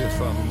sir.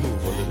 if I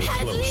move a little At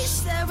closer?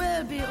 least there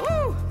will be,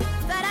 ooh,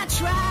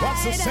 tried.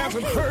 What's the sense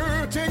of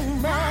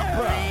hurting my I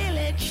pride?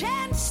 really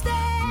can't stay.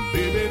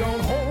 Baby, don't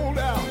hold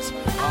out.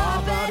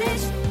 Ah, but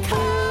it's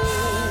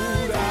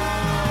cold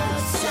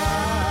outside.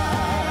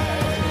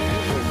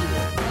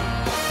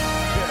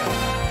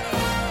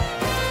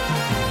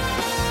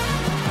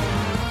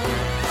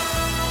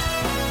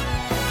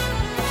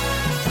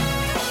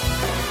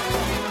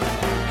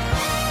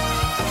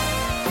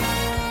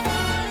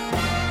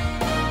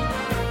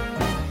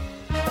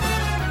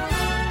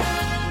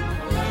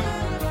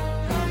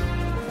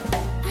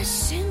 I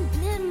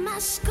simply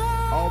must go.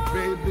 Oh,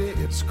 baby,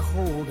 it's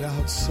cold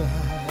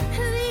outside.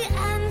 The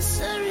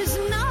answer is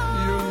no.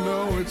 You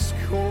know it's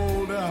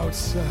cold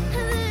outside.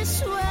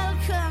 This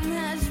welcome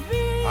has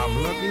been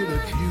I'm lucky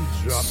that you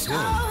dropped so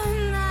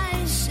in.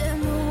 nice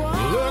and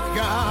warm. Look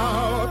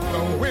out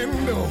the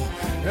window.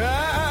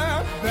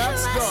 Ah,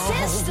 that's My gone.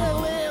 sister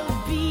will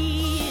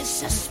be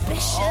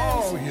suspicious.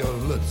 Oh, your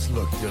lips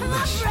look My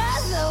delicious.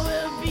 brother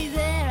will be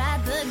there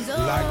at the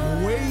door. Like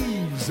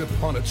waves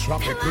upon a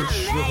tropical My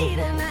shore.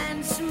 maiden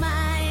aunt's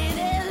mind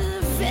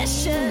is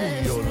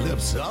vicious. Your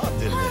lips are Or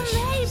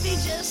delicious. maybe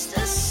just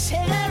a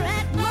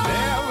cigarette more.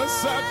 Never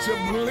such a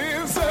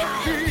bliss of I've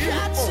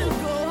got to people. go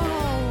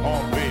home.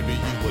 Oh, baby,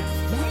 you would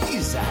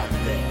freeze out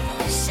there.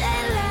 Say,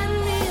 lend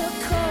me a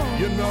coat.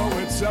 You know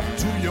it's up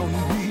to your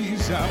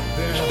knees out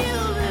there.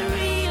 You've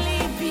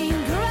really been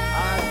grand. I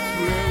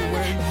thrill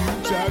when you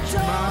touch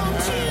my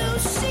Don't hand. you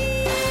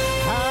see?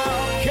 How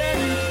can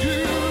you do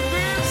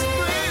this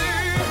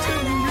thing to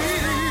me?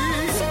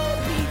 To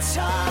be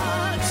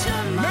taught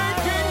tomorrow.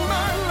 Making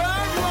my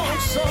life long At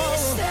least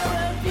sorrow. there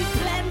will be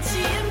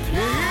plenty in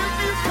plan. If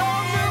you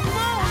call me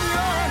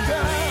moonlight,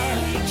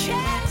 Really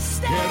can't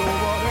stay. get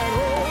over that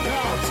old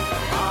house.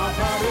 Ah,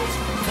 but it's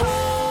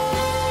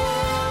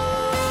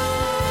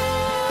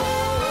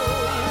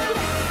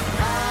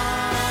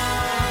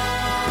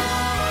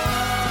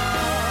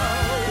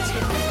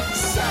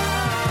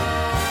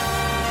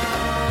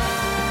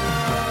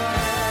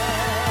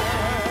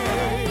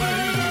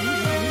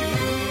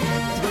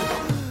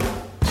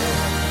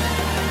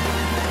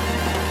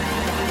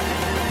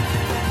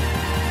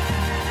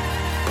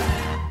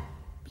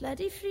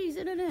Bloody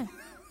freezing, isn't it?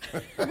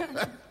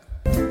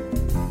 Do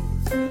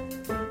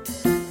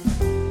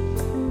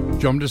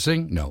you want me to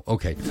sing? No.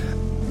 Okay.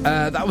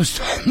 That was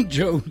Tom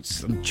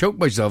Jones. I choked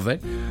myself there.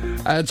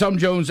 Tom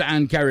Jones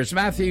and Karis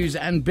Matthews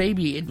and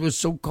Baby, It Was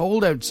So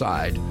Cold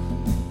Outside.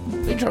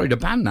 They tried to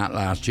ban that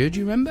last year, do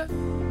you remember?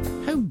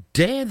 How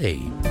dare they?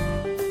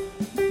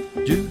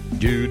 Do,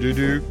 do, do,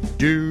 do,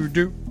 do,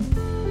 do.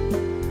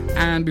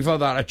 And before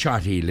that, a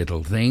chatty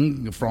little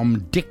thing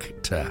from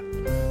Dicta.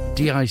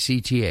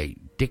 D-I-C-T-A.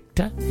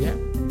 Dicta? Yeah.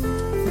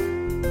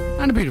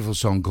 And a beautiful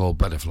song called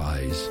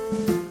Butterflies.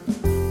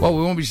 Well,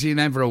 we won't be seeing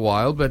them for a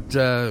while, but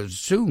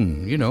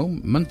soon, you know,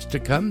 months to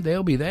come,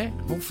 they'll be there,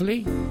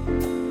 hopefully.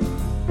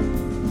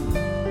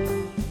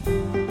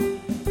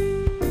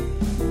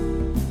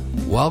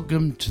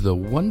 Welcome to the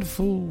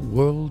wonderful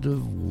world of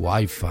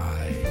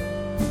Wi-Fi.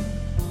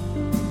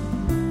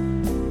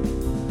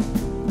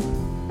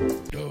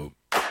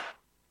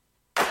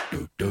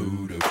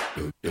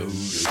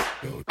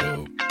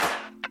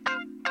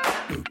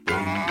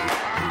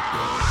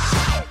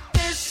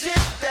 This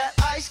is that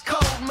ice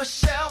cold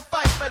Michelle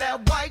fight for that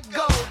white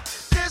gold.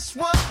 This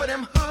one for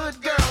them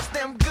hood girls,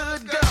 them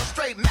good girls,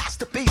 straight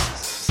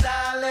masterpieces.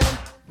 Stylin',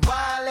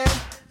 wildin',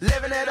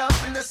 living it up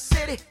in the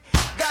city.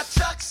 Got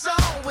Chuck's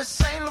on with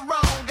Saint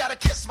Laurent. Gotta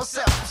kiss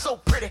myself, I'm so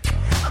pretty.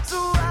 I'm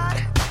too hot.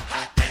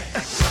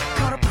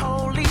 Call the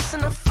police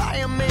and the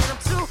fireman. I'm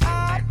too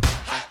hot.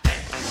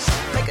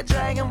 Make a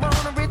dragon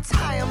wanna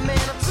retire, man.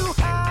 I'm too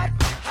hot.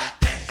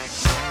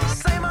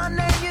 Say my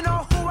name, you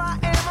know who I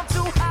am. I'm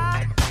too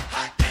hot.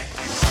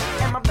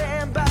 And my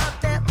band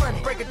bought that money.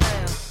 Break it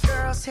down.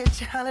 Girls hit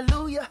you,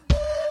 hallelujah.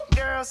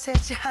 Girls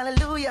hit you,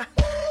 hallelujah.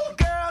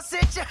 Girls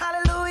hit you,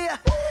 hallelujah.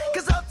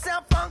 Cause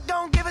Uptown Funk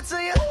don't give it to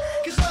you.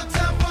 Cause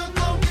Uptown Funk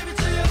don't give it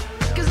to you.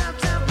 Cause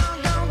Uptown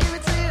Funk don't give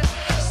it to you.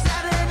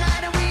 Saturday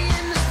night and we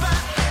in the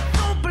spot.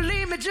 Don't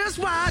believe me, just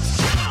watch.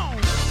 Come on.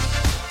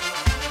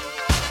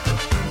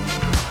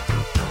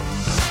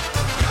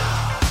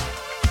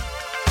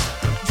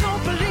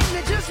 Don't believe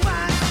me, just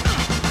watch.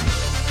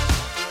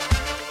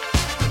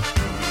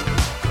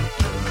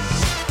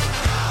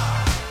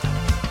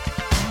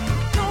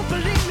 Don't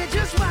believe me,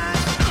 just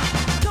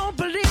watch. Don't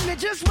believe me,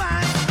 just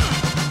watch.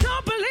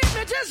 Don't believe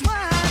me, just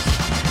watch.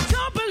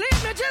 Don't believe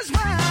me, just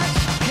watch.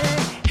 Hey,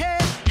 hey,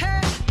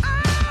 hey,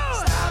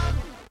 oh! Stop.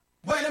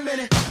 Wait a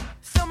minute.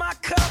 Fill my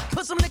cup,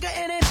 put some nigga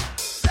in it.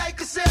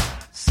 Take a sip,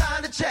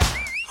 sign the check.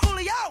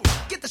 Julio,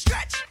 get the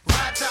stretch.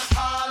 Right to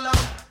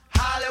Harlem,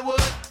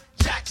 Hollywood,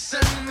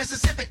 Jackson,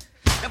 Mississippi.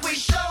 If we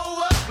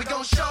show up, we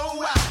gon'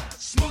 show out.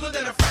 Smoother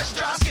than a fresh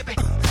drop skipping.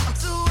 I'm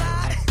too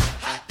hot.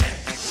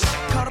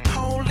 Call the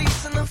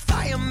police and the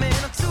fireman.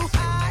 I'm too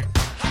hot.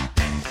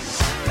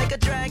 Make a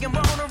dragon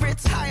wanna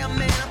retire,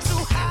 man. I'm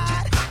too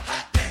hot.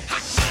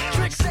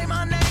 Trick, say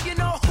my name, you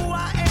know who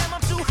I am.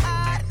 I'm too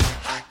hot.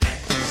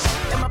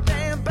 And my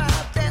band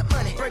bought that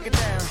money. Break it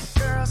down.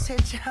 Girls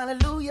hit you,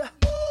 hallelujah.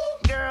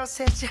 Girls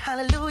hit you,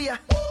 hallelujah.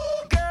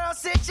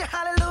 Girls hit you,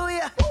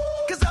 hallelujah.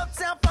 Cause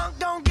Uptown Funk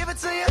don't give it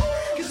to you.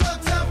 Cause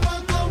Uptown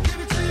Funk don't give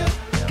it to you.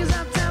 Cause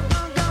Uptown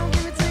Funk don't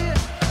give it to you.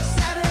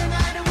 Saturday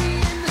night and we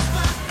in the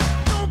spot.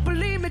 Don't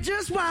believe me,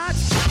 just watch.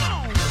 Come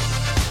on.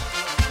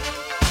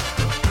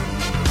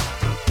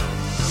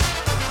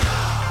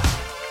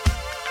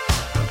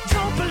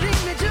 Don't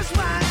believe me, just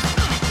watch.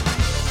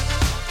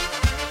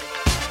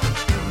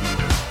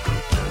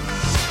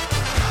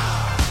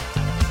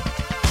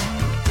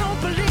 Don't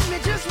believe me,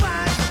 just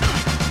watch.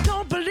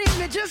 Don't believe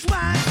me, just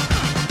watch.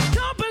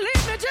 Don't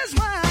believe me, just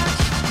watch.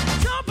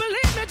 Don't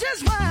believe me,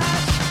 just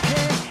watch.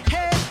 Hey,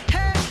 hey,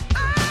 hey,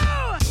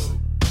 oh!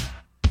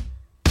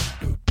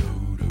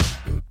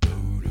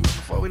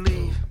 Before we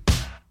leave,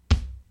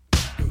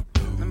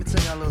 let me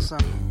tell y'all a little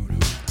something.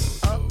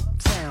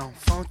 Uptown,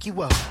 funk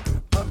you up.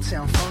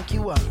 Uptown, funk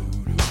you up.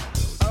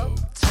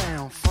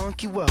 Uptown,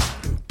 funk you up.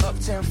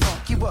 Uptown,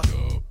 funk you up.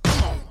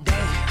 Come on,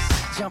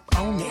 dance, jump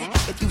on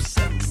it. If you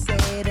said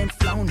and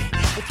flown it.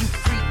 If you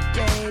freak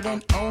dead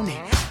and own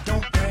it.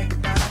 Don't brag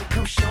about it,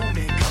 come show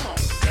me. Come on,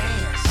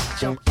 dance,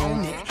 jump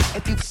on it.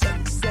 If you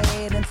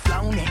said and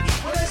flown it.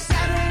 Well, it's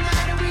Saturday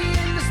night and we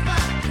in the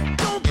spot.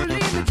 Don't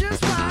believe me,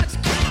 just watch.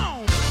 Come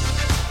on.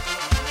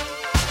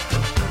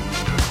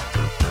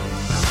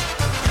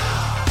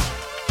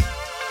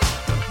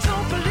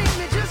 Don't believe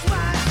me, just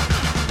watch.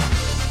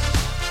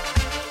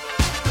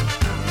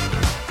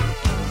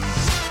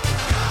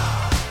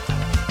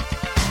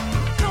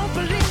 Don't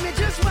believe me,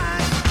 just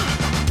watch.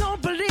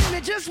 Don't believe me,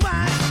 just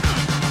watch.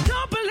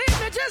 Don't believe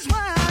me, just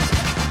watch.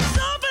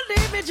 Don't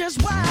believe me,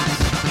 just watch.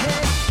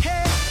 Hey,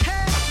 hey,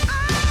 hey,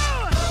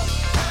 oh!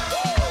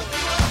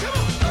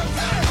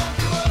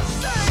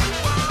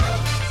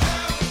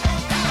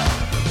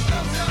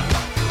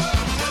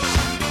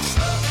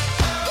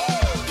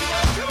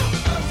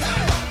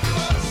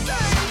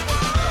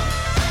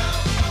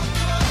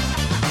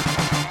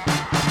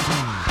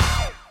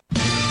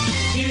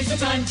 Here's the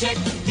time check.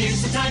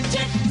 Here's the time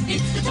check.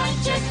 It's the time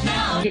check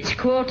now. It's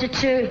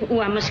 2:45. Oh,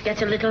 I must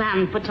get a little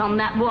hand put on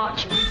that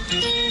watch.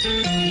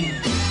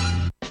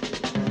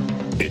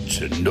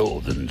 It's a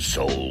Northern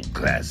Soul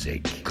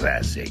classic,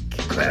 classic,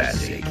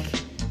 classic.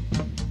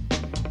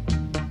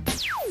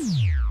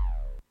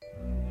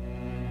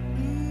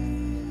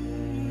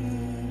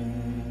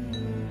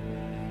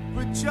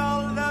 Put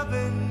your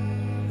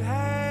loving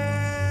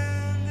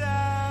hand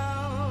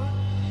out,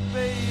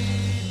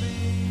 baby.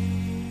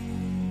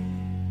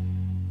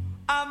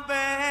 I'm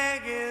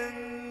begging.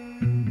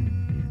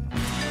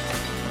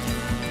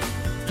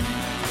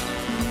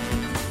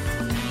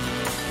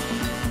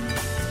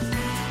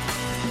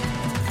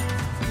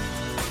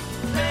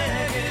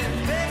 Begging,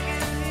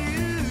 begging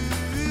you.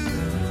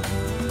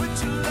 Put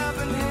your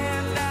loving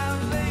hand out,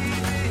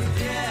 baby.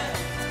 Yeah,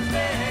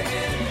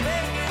 begging,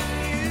 begging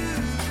you.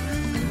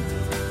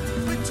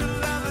 Put your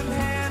loving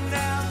hand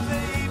out,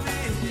 baby.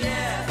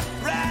 Yeah,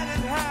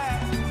 riding high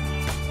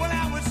when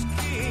I was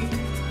king,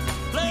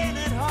 playing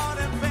it hard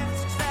and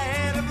fast 'cause I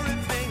had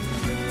everything.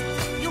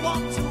 You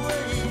walked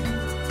away,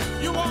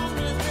 you want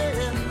me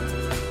there.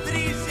 That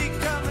easy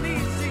come and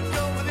easy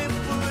go and then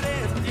put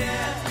in.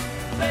 Yeah,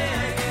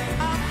 begging,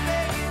 I'm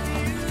begging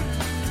you.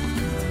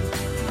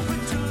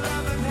 Put your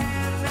loving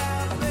hand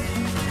out,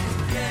 baby.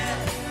 Yeah,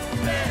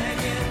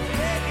 begging,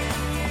 begging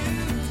you.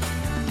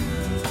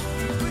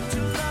 Put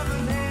your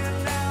loving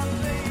hand out,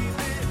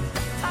 baby.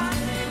 I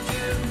need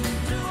you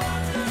to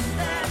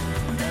understand.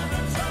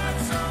 Never tried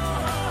so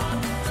hard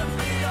to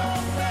be your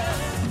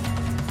friend.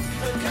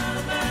 The kind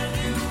of man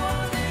you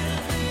want in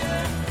the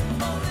end.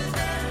 Only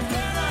then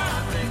can I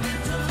begin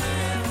to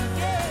live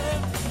again.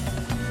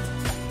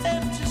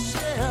 Empty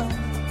shell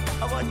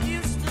of what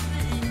used to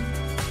be.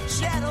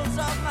 Shadows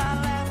of my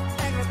life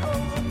hanging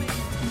over me.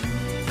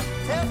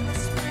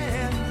 Helpless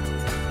man,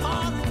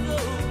 hard to go.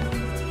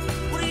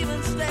 Would even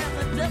stand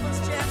the devil's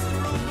chance to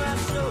rule my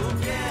soul.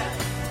 Yeah,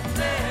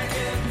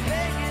 begging,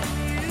 begging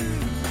you.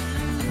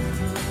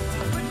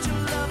 Put your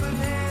loving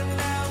hand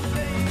out,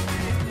 baby.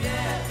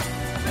 Yeah,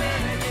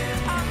 begging,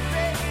 I'm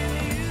begging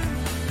you.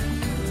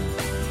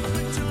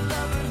 Put your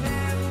loving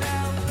hand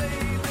out,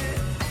 baby.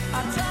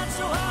 I tried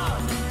so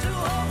hard to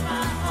hold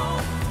my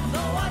own,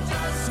 though I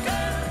just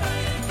can't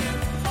make it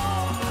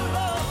all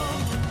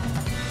alone.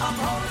 I'm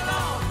holding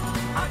on,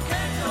 I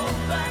can't go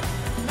back.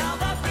 Now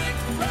that big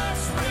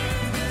brass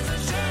ring is a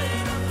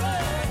shade of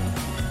black.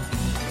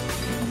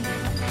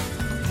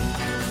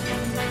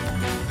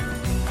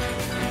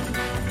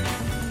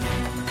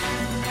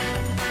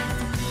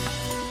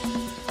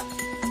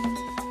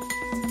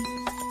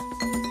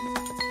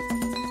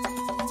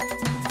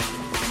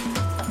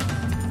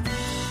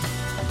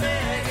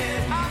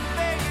 Begging, I'm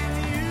begging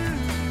you.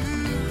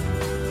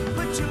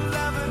 Put your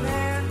loving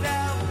hand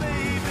out,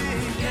 baby.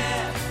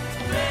 Yeah,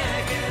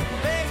 begging,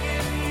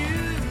 begging you.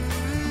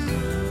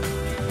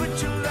 Put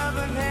your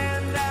loving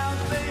hand out,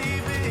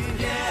 baby.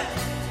 Yeah,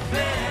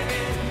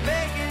 begging,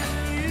 begging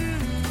you.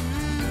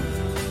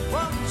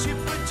 Won't you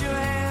put your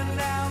hand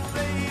out,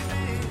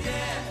 baby?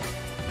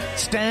 Yeah.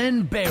 Stan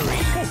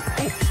Berry.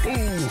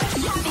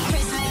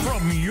 From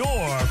from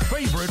your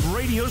favorite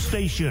radio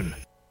station.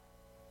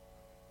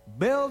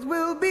 Bells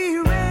will be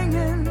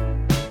ringing.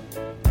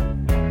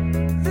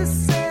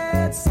 This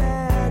sad,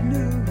 sad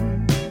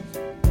news.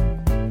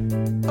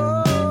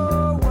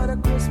 Oh, what a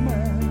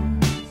Christmas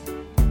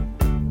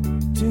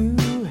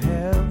to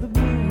have the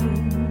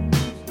blues.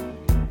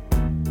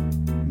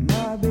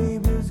 My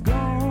baby's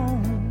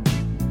gone.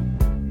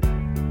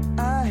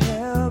 I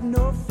have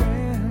no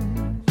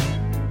friends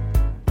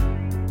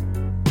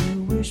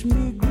who wish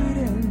me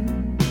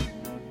greeting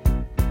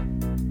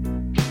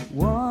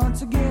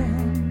once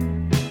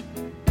again.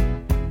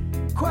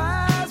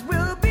 Choirs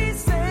will be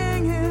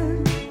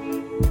singing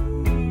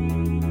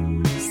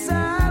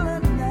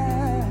Silent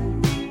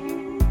Night,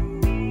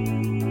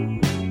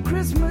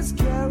 Christmas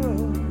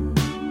carol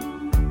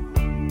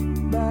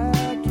by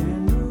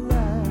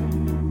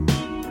candlelight.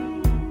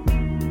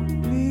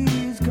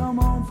 Please come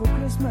home for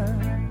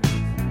Christmas.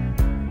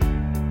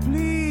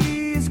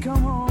 Please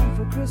come home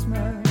for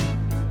Christmas.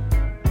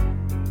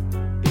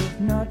 If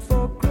not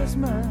for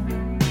Christmas,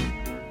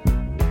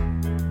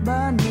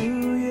 by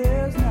New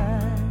Year's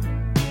night.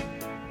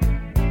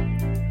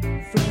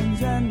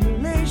 Friends and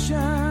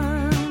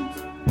relations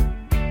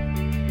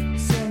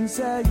send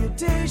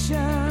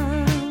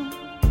salutations.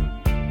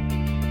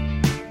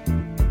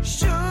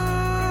 Sure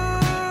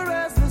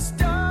as the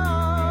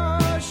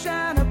stars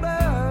shine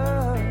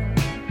above.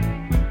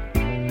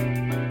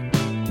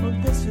 Well,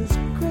 this is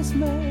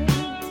Christmas.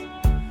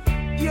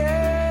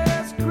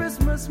 Yes,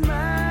 Christmas,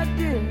 my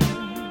dear.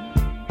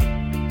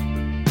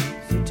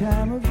 It's the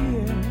time of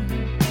year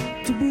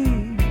to be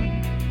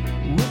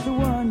with the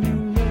one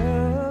you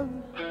love.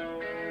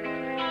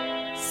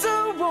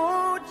 So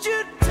won't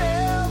you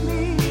tell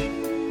me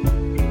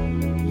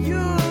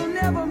you'll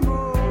never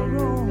more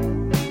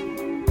roam?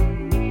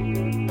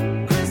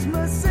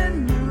 Christmas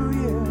and New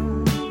Year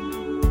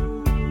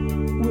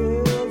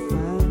will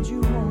find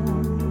you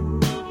home.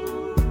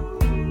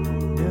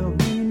 There'll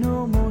be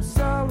no more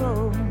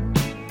sorrow,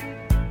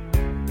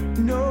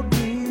 no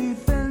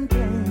grief and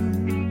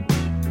pain,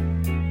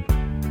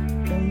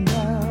 and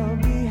I'll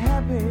be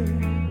happy,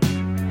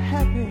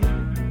 happy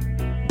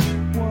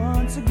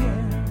once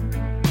again.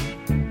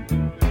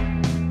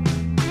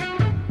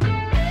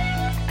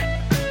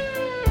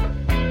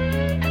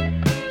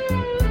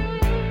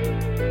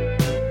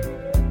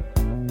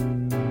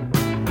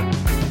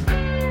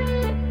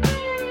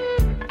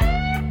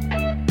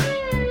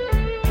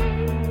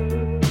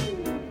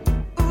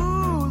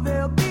 Ooh,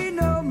 there'll be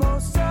no more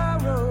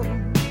sorrow,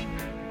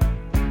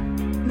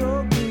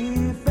 no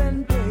grief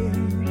and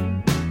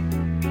pain,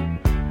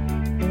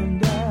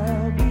 and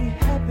I'll be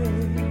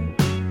happy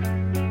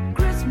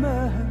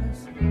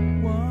Christmas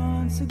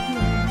once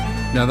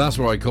again. Now that's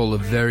what I call a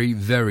very,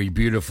 very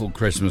beautiful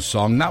Christmas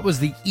song. That was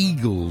the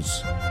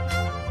Eagles.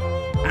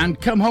 And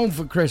Come Home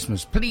for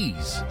Christmas,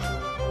 please.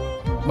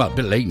 Well, a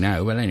bit late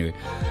now, but anyway.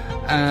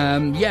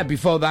 Yeah,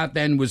 before that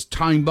then was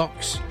Time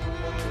Box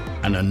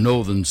and a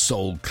Northern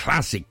Soul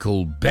classic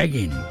called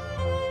Begging.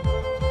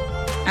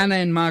 And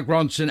then Mark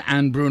Ronson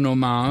and Bruno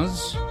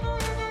Mars.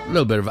 A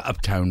little bit of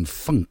Uptown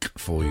Funk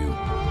for you.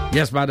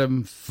 Yes,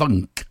 madam,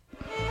 funk.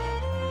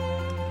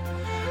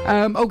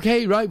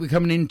 Okay, right, we're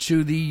coming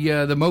into the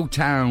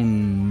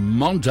Motown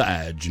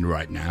montage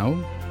right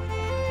now.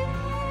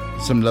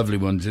 Some lovely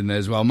ones in there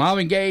as well.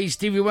 Marvin Gaye,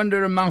 Stevie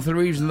Wonder and Martha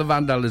Reeves and the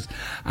Vandellas.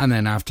 And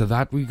then after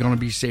that, we're going to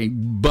be saying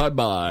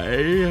bye-bye.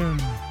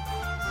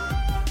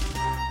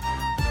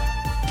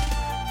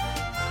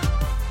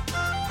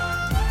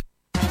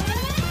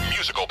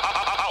 Musical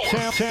power.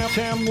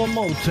 Tamla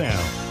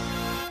Motown.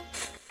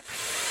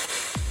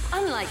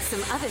 Unlike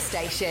some other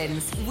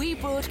stations, we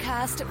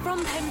broadcast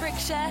from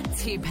Pembrokeshire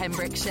to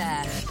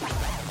Pembrokeshire.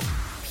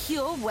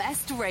 Pure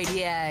West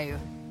Radio.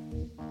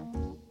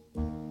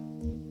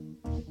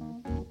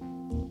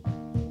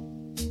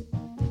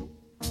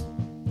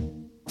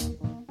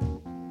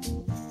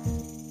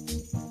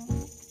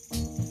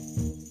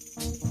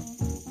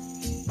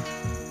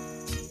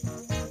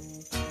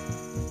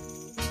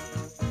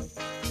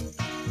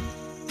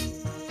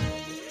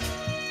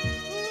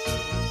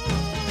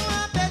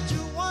 I bet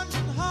you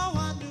wondered how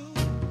I knew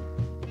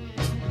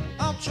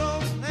I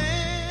chose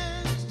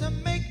plans to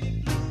make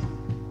me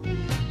blue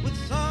with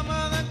some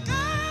other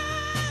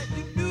guy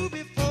you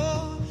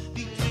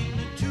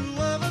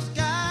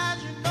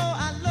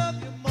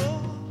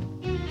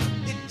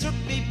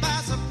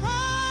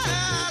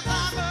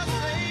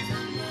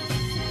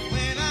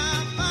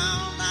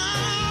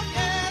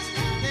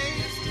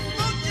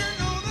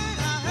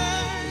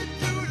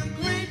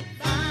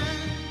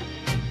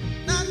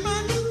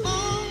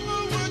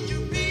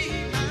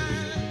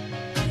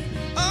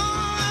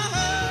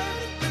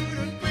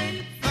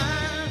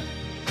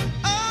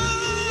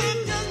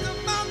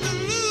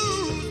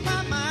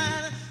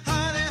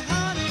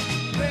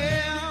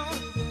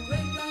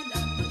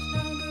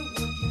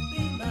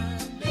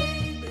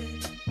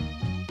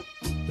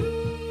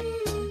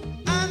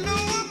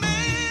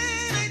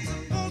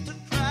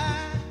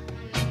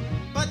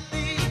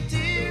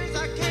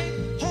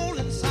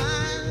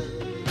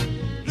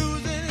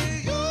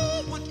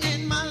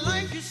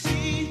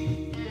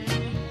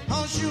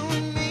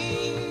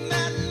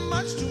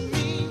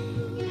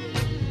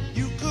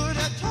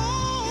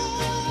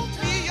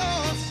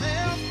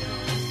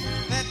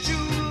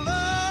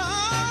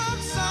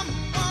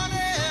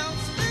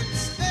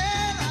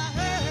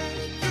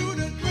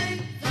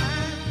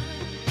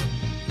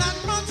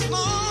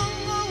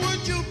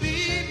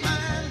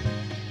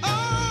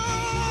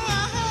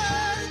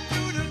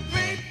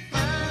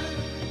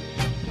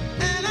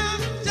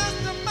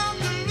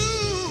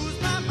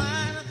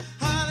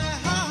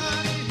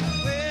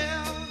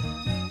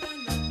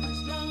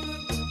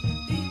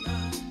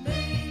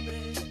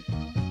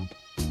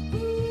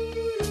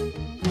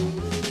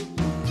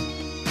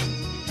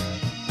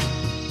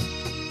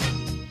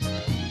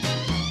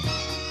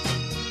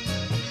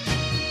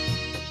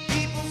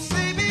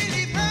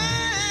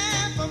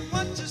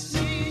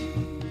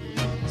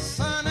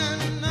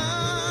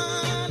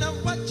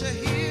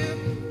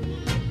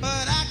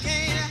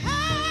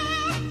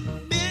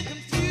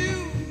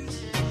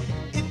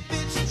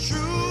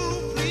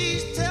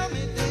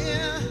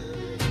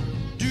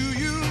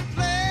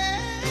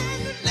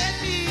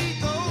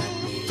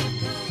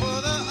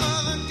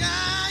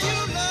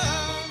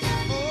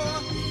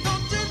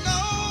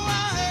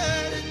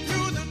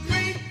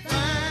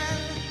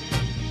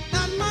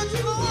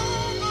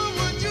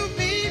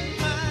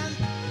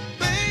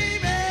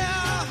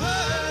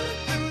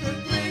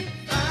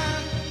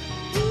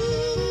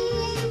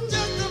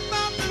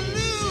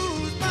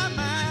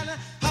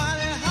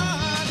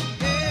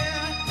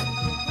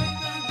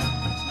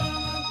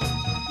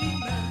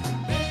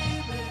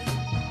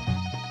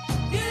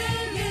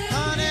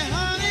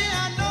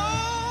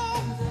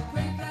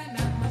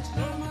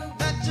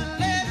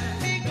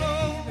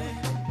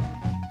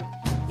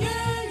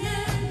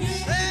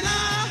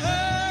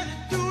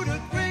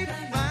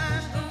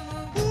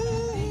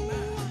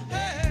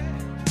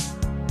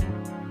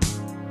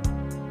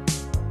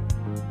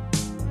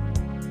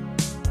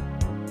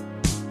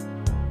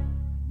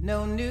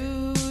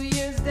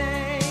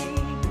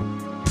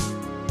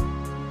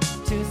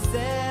to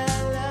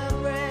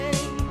celebrate.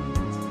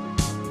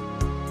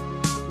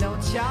 No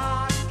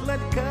chocolate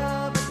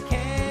covered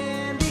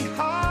candy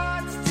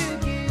hearts to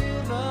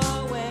give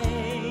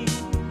away.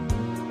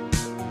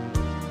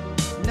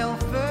 No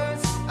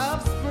first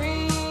of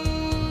spring,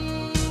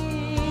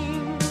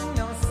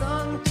 no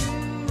song to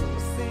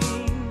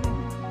sing.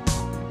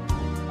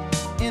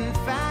 In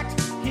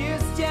fact,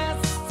 here's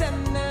just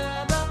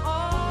another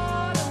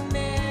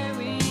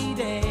ordinary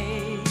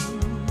day.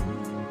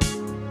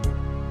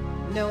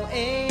 No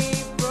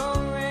April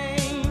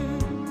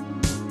rain,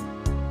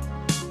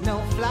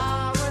 no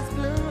flowers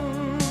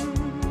bloom,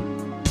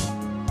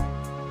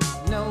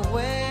 no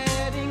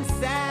wedding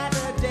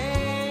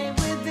Saturday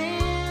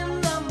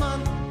within the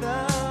month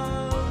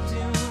of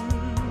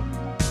June.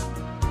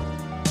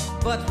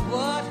 But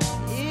what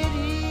it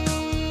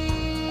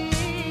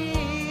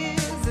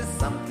is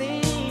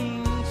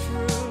something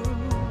true,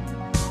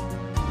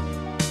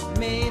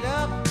 made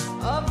up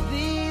of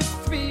these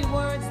three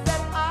words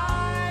that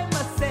I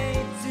must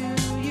say to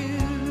you.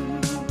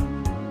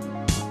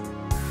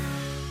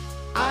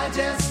 I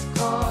just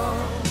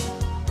called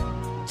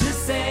to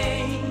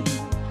say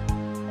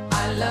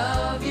I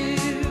love you.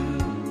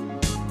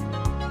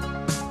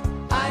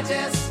 I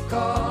just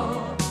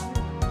called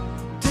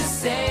to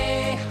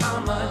say how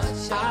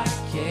much I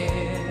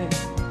care.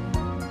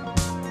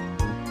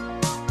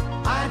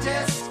 I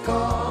just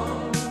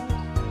called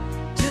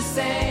to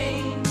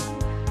say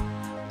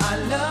I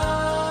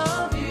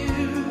love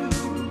you,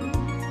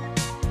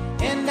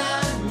 and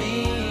I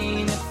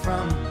mean it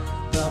from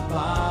the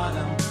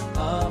bottom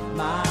of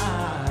my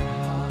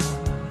heart.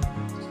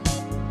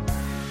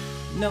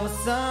 No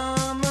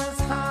summer's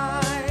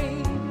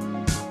high,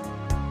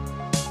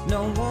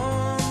 no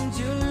warm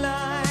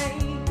July,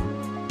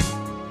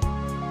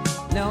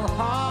 no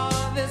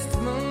harvest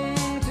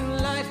moon to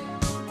light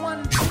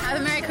one.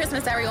 Have a Merry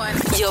Christmas, everyone.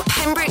 Your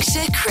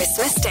Pembrokeshire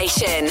Christmas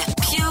station,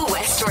 Pure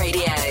West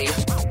Radio.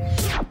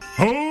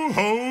 Ho,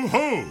 ho,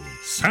 ho!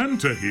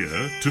 Santa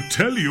here to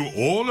tell you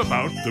all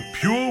about the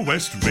Pure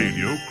West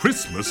Radio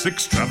Christmas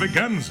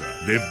Extravaganza,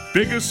 their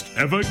biggest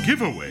ever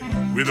giveaway,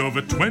 with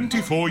over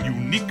 24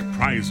 unique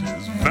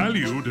prizes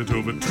valued at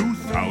over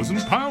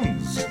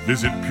 £2,000.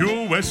 Visit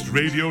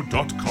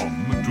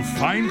purewestradio.com to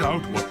find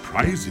out what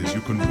prizes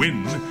you can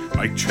win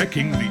by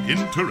checking the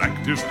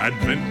interactive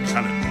advent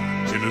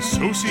calendar in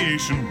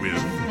association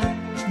with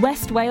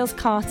West Wales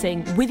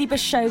Karting,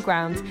 Withybush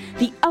Showground,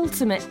 the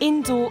ultimate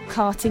indoor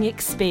karting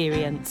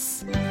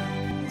experience.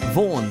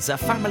 Vaughan's, a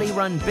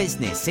family-run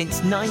business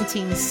since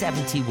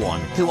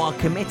 1971, who are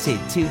committed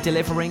to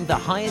delivering the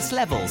highest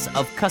levels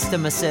of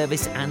customer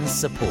service and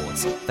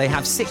support. They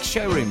have 6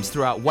 showrooms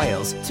throughout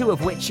Wales, 2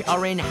 of which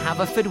are in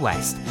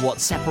Haverfordwest.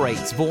 What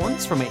separates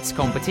Vaughan's from its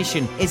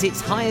competition is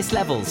its highest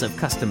levels of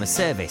customer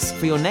service.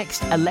 For your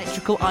next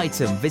electrical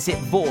item, visit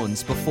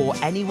Vaughan's before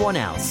anyone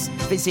else.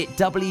 Visit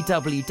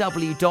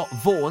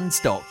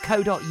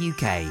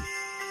www.vaughans.co.uk.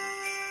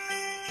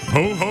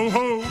 Ho, ho,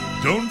 ho!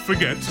 Don't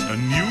forget, a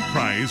new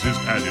prize is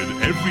added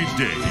every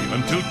day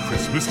until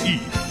Christmas Eve.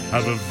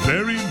 Have a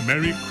very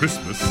Merry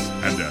Christmas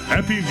and a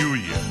Happy New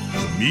Year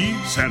from me,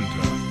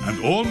 Santa,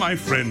 and all my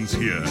friends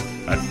here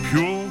at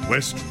Pure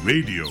West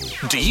Radio.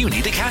 Do you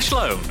need a cash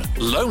loan?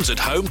 Loans at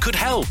Home could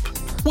help.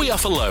 We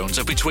offer loans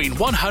of between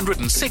 £100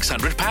 and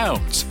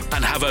 £600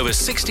 and have over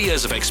 60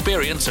 years of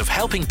experience of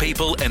helping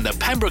people in the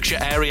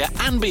Pembrokeshire area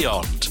and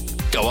beyond.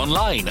 Go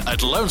online at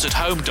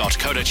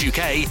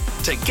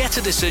loansathome.co.uk to get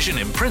a decision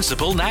in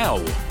principle now.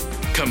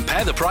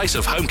 Compare the price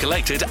of home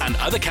collected and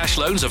other cash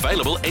loans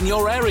available in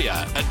your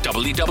area at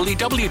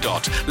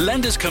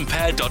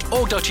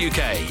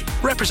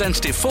www.lenderscompare.org.uk.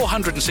 Representative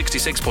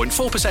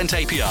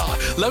 466.4%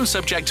 APR. Loan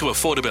subject to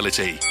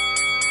affordability.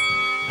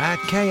 At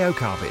KO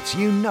Carpets,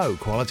 you know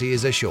quality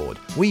is assured.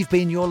 We've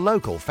been your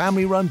local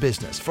family-run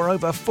business for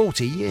over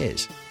 40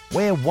 years.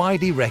 We're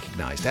widely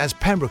recognised as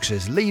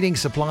Pembrokeshire's leading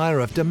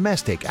supplier of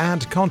domestic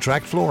and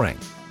contract flooring.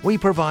 We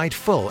provide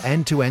full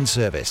end-to-end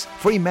service,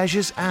 free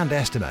measures and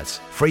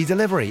estimates, free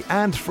delivery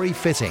and free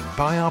fitting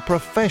by our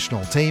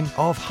professional team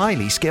of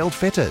highly skilled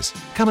fitters.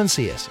 Come and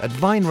see us at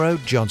Vine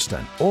Road,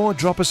 Johnston, or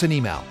drop us an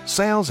email,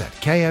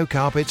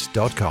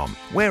 sales@kocarpets.com.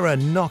 We're a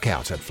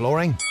knockout at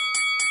flooring.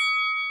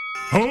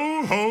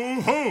 Ho,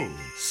 ho, ho!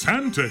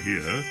 Santa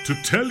here to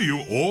tell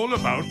you all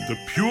about the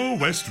Pure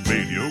West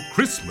Radio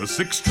Christmas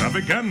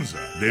Extravaganza,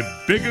 their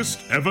biggest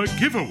ever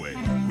giveaway,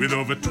 with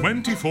over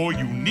 24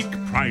 unique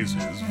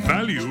prizes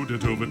valued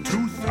at over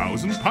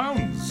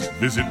 £2,000.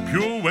 Visit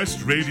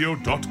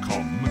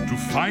purewestradio.com to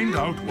find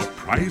out what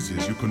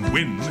prizes you can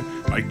win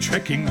by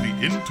checking the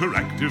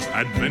interactive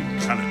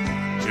advent calendar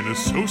in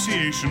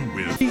association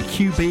with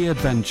EQB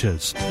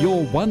Adventures,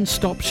 your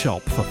one-stop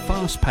shop for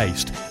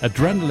fast-paced,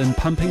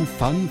 adrenaline-pumping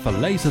fun for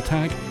laser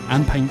tag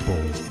and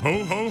paintball.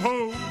 Ho, ho,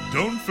 ho!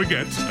 Don't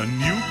forget, a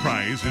new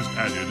prize is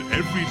added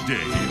every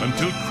day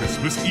until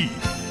Christmas Eve.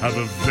 Have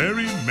a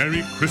very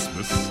Merry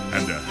Christmas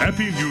and a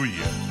Happy New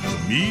Year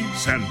from me,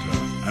 Santa,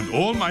 and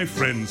all my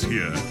friends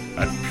here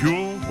at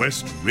Pure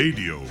West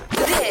Radio.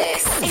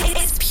 This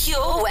is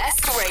Pure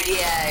West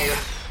Radio.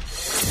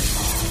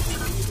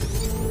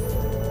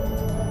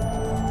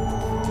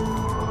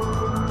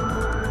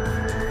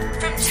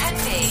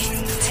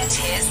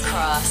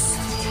 Cross.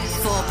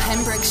 For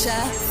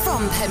Pembrokeshire,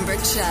 from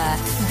Pembrokeshire,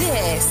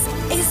 this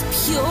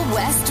is Pure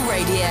West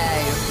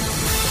Radio.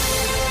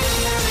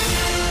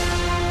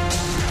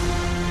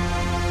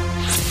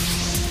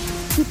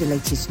 With the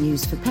latest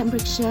news for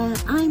Pembrokeshire,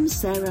 I'm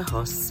Sarah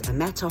Hoss. A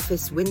Met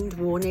Office wind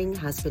warning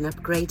has been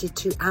upgraded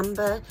to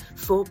amber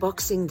for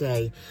Boxing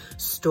Day.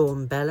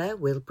 Storm Bella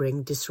will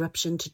bring disruption to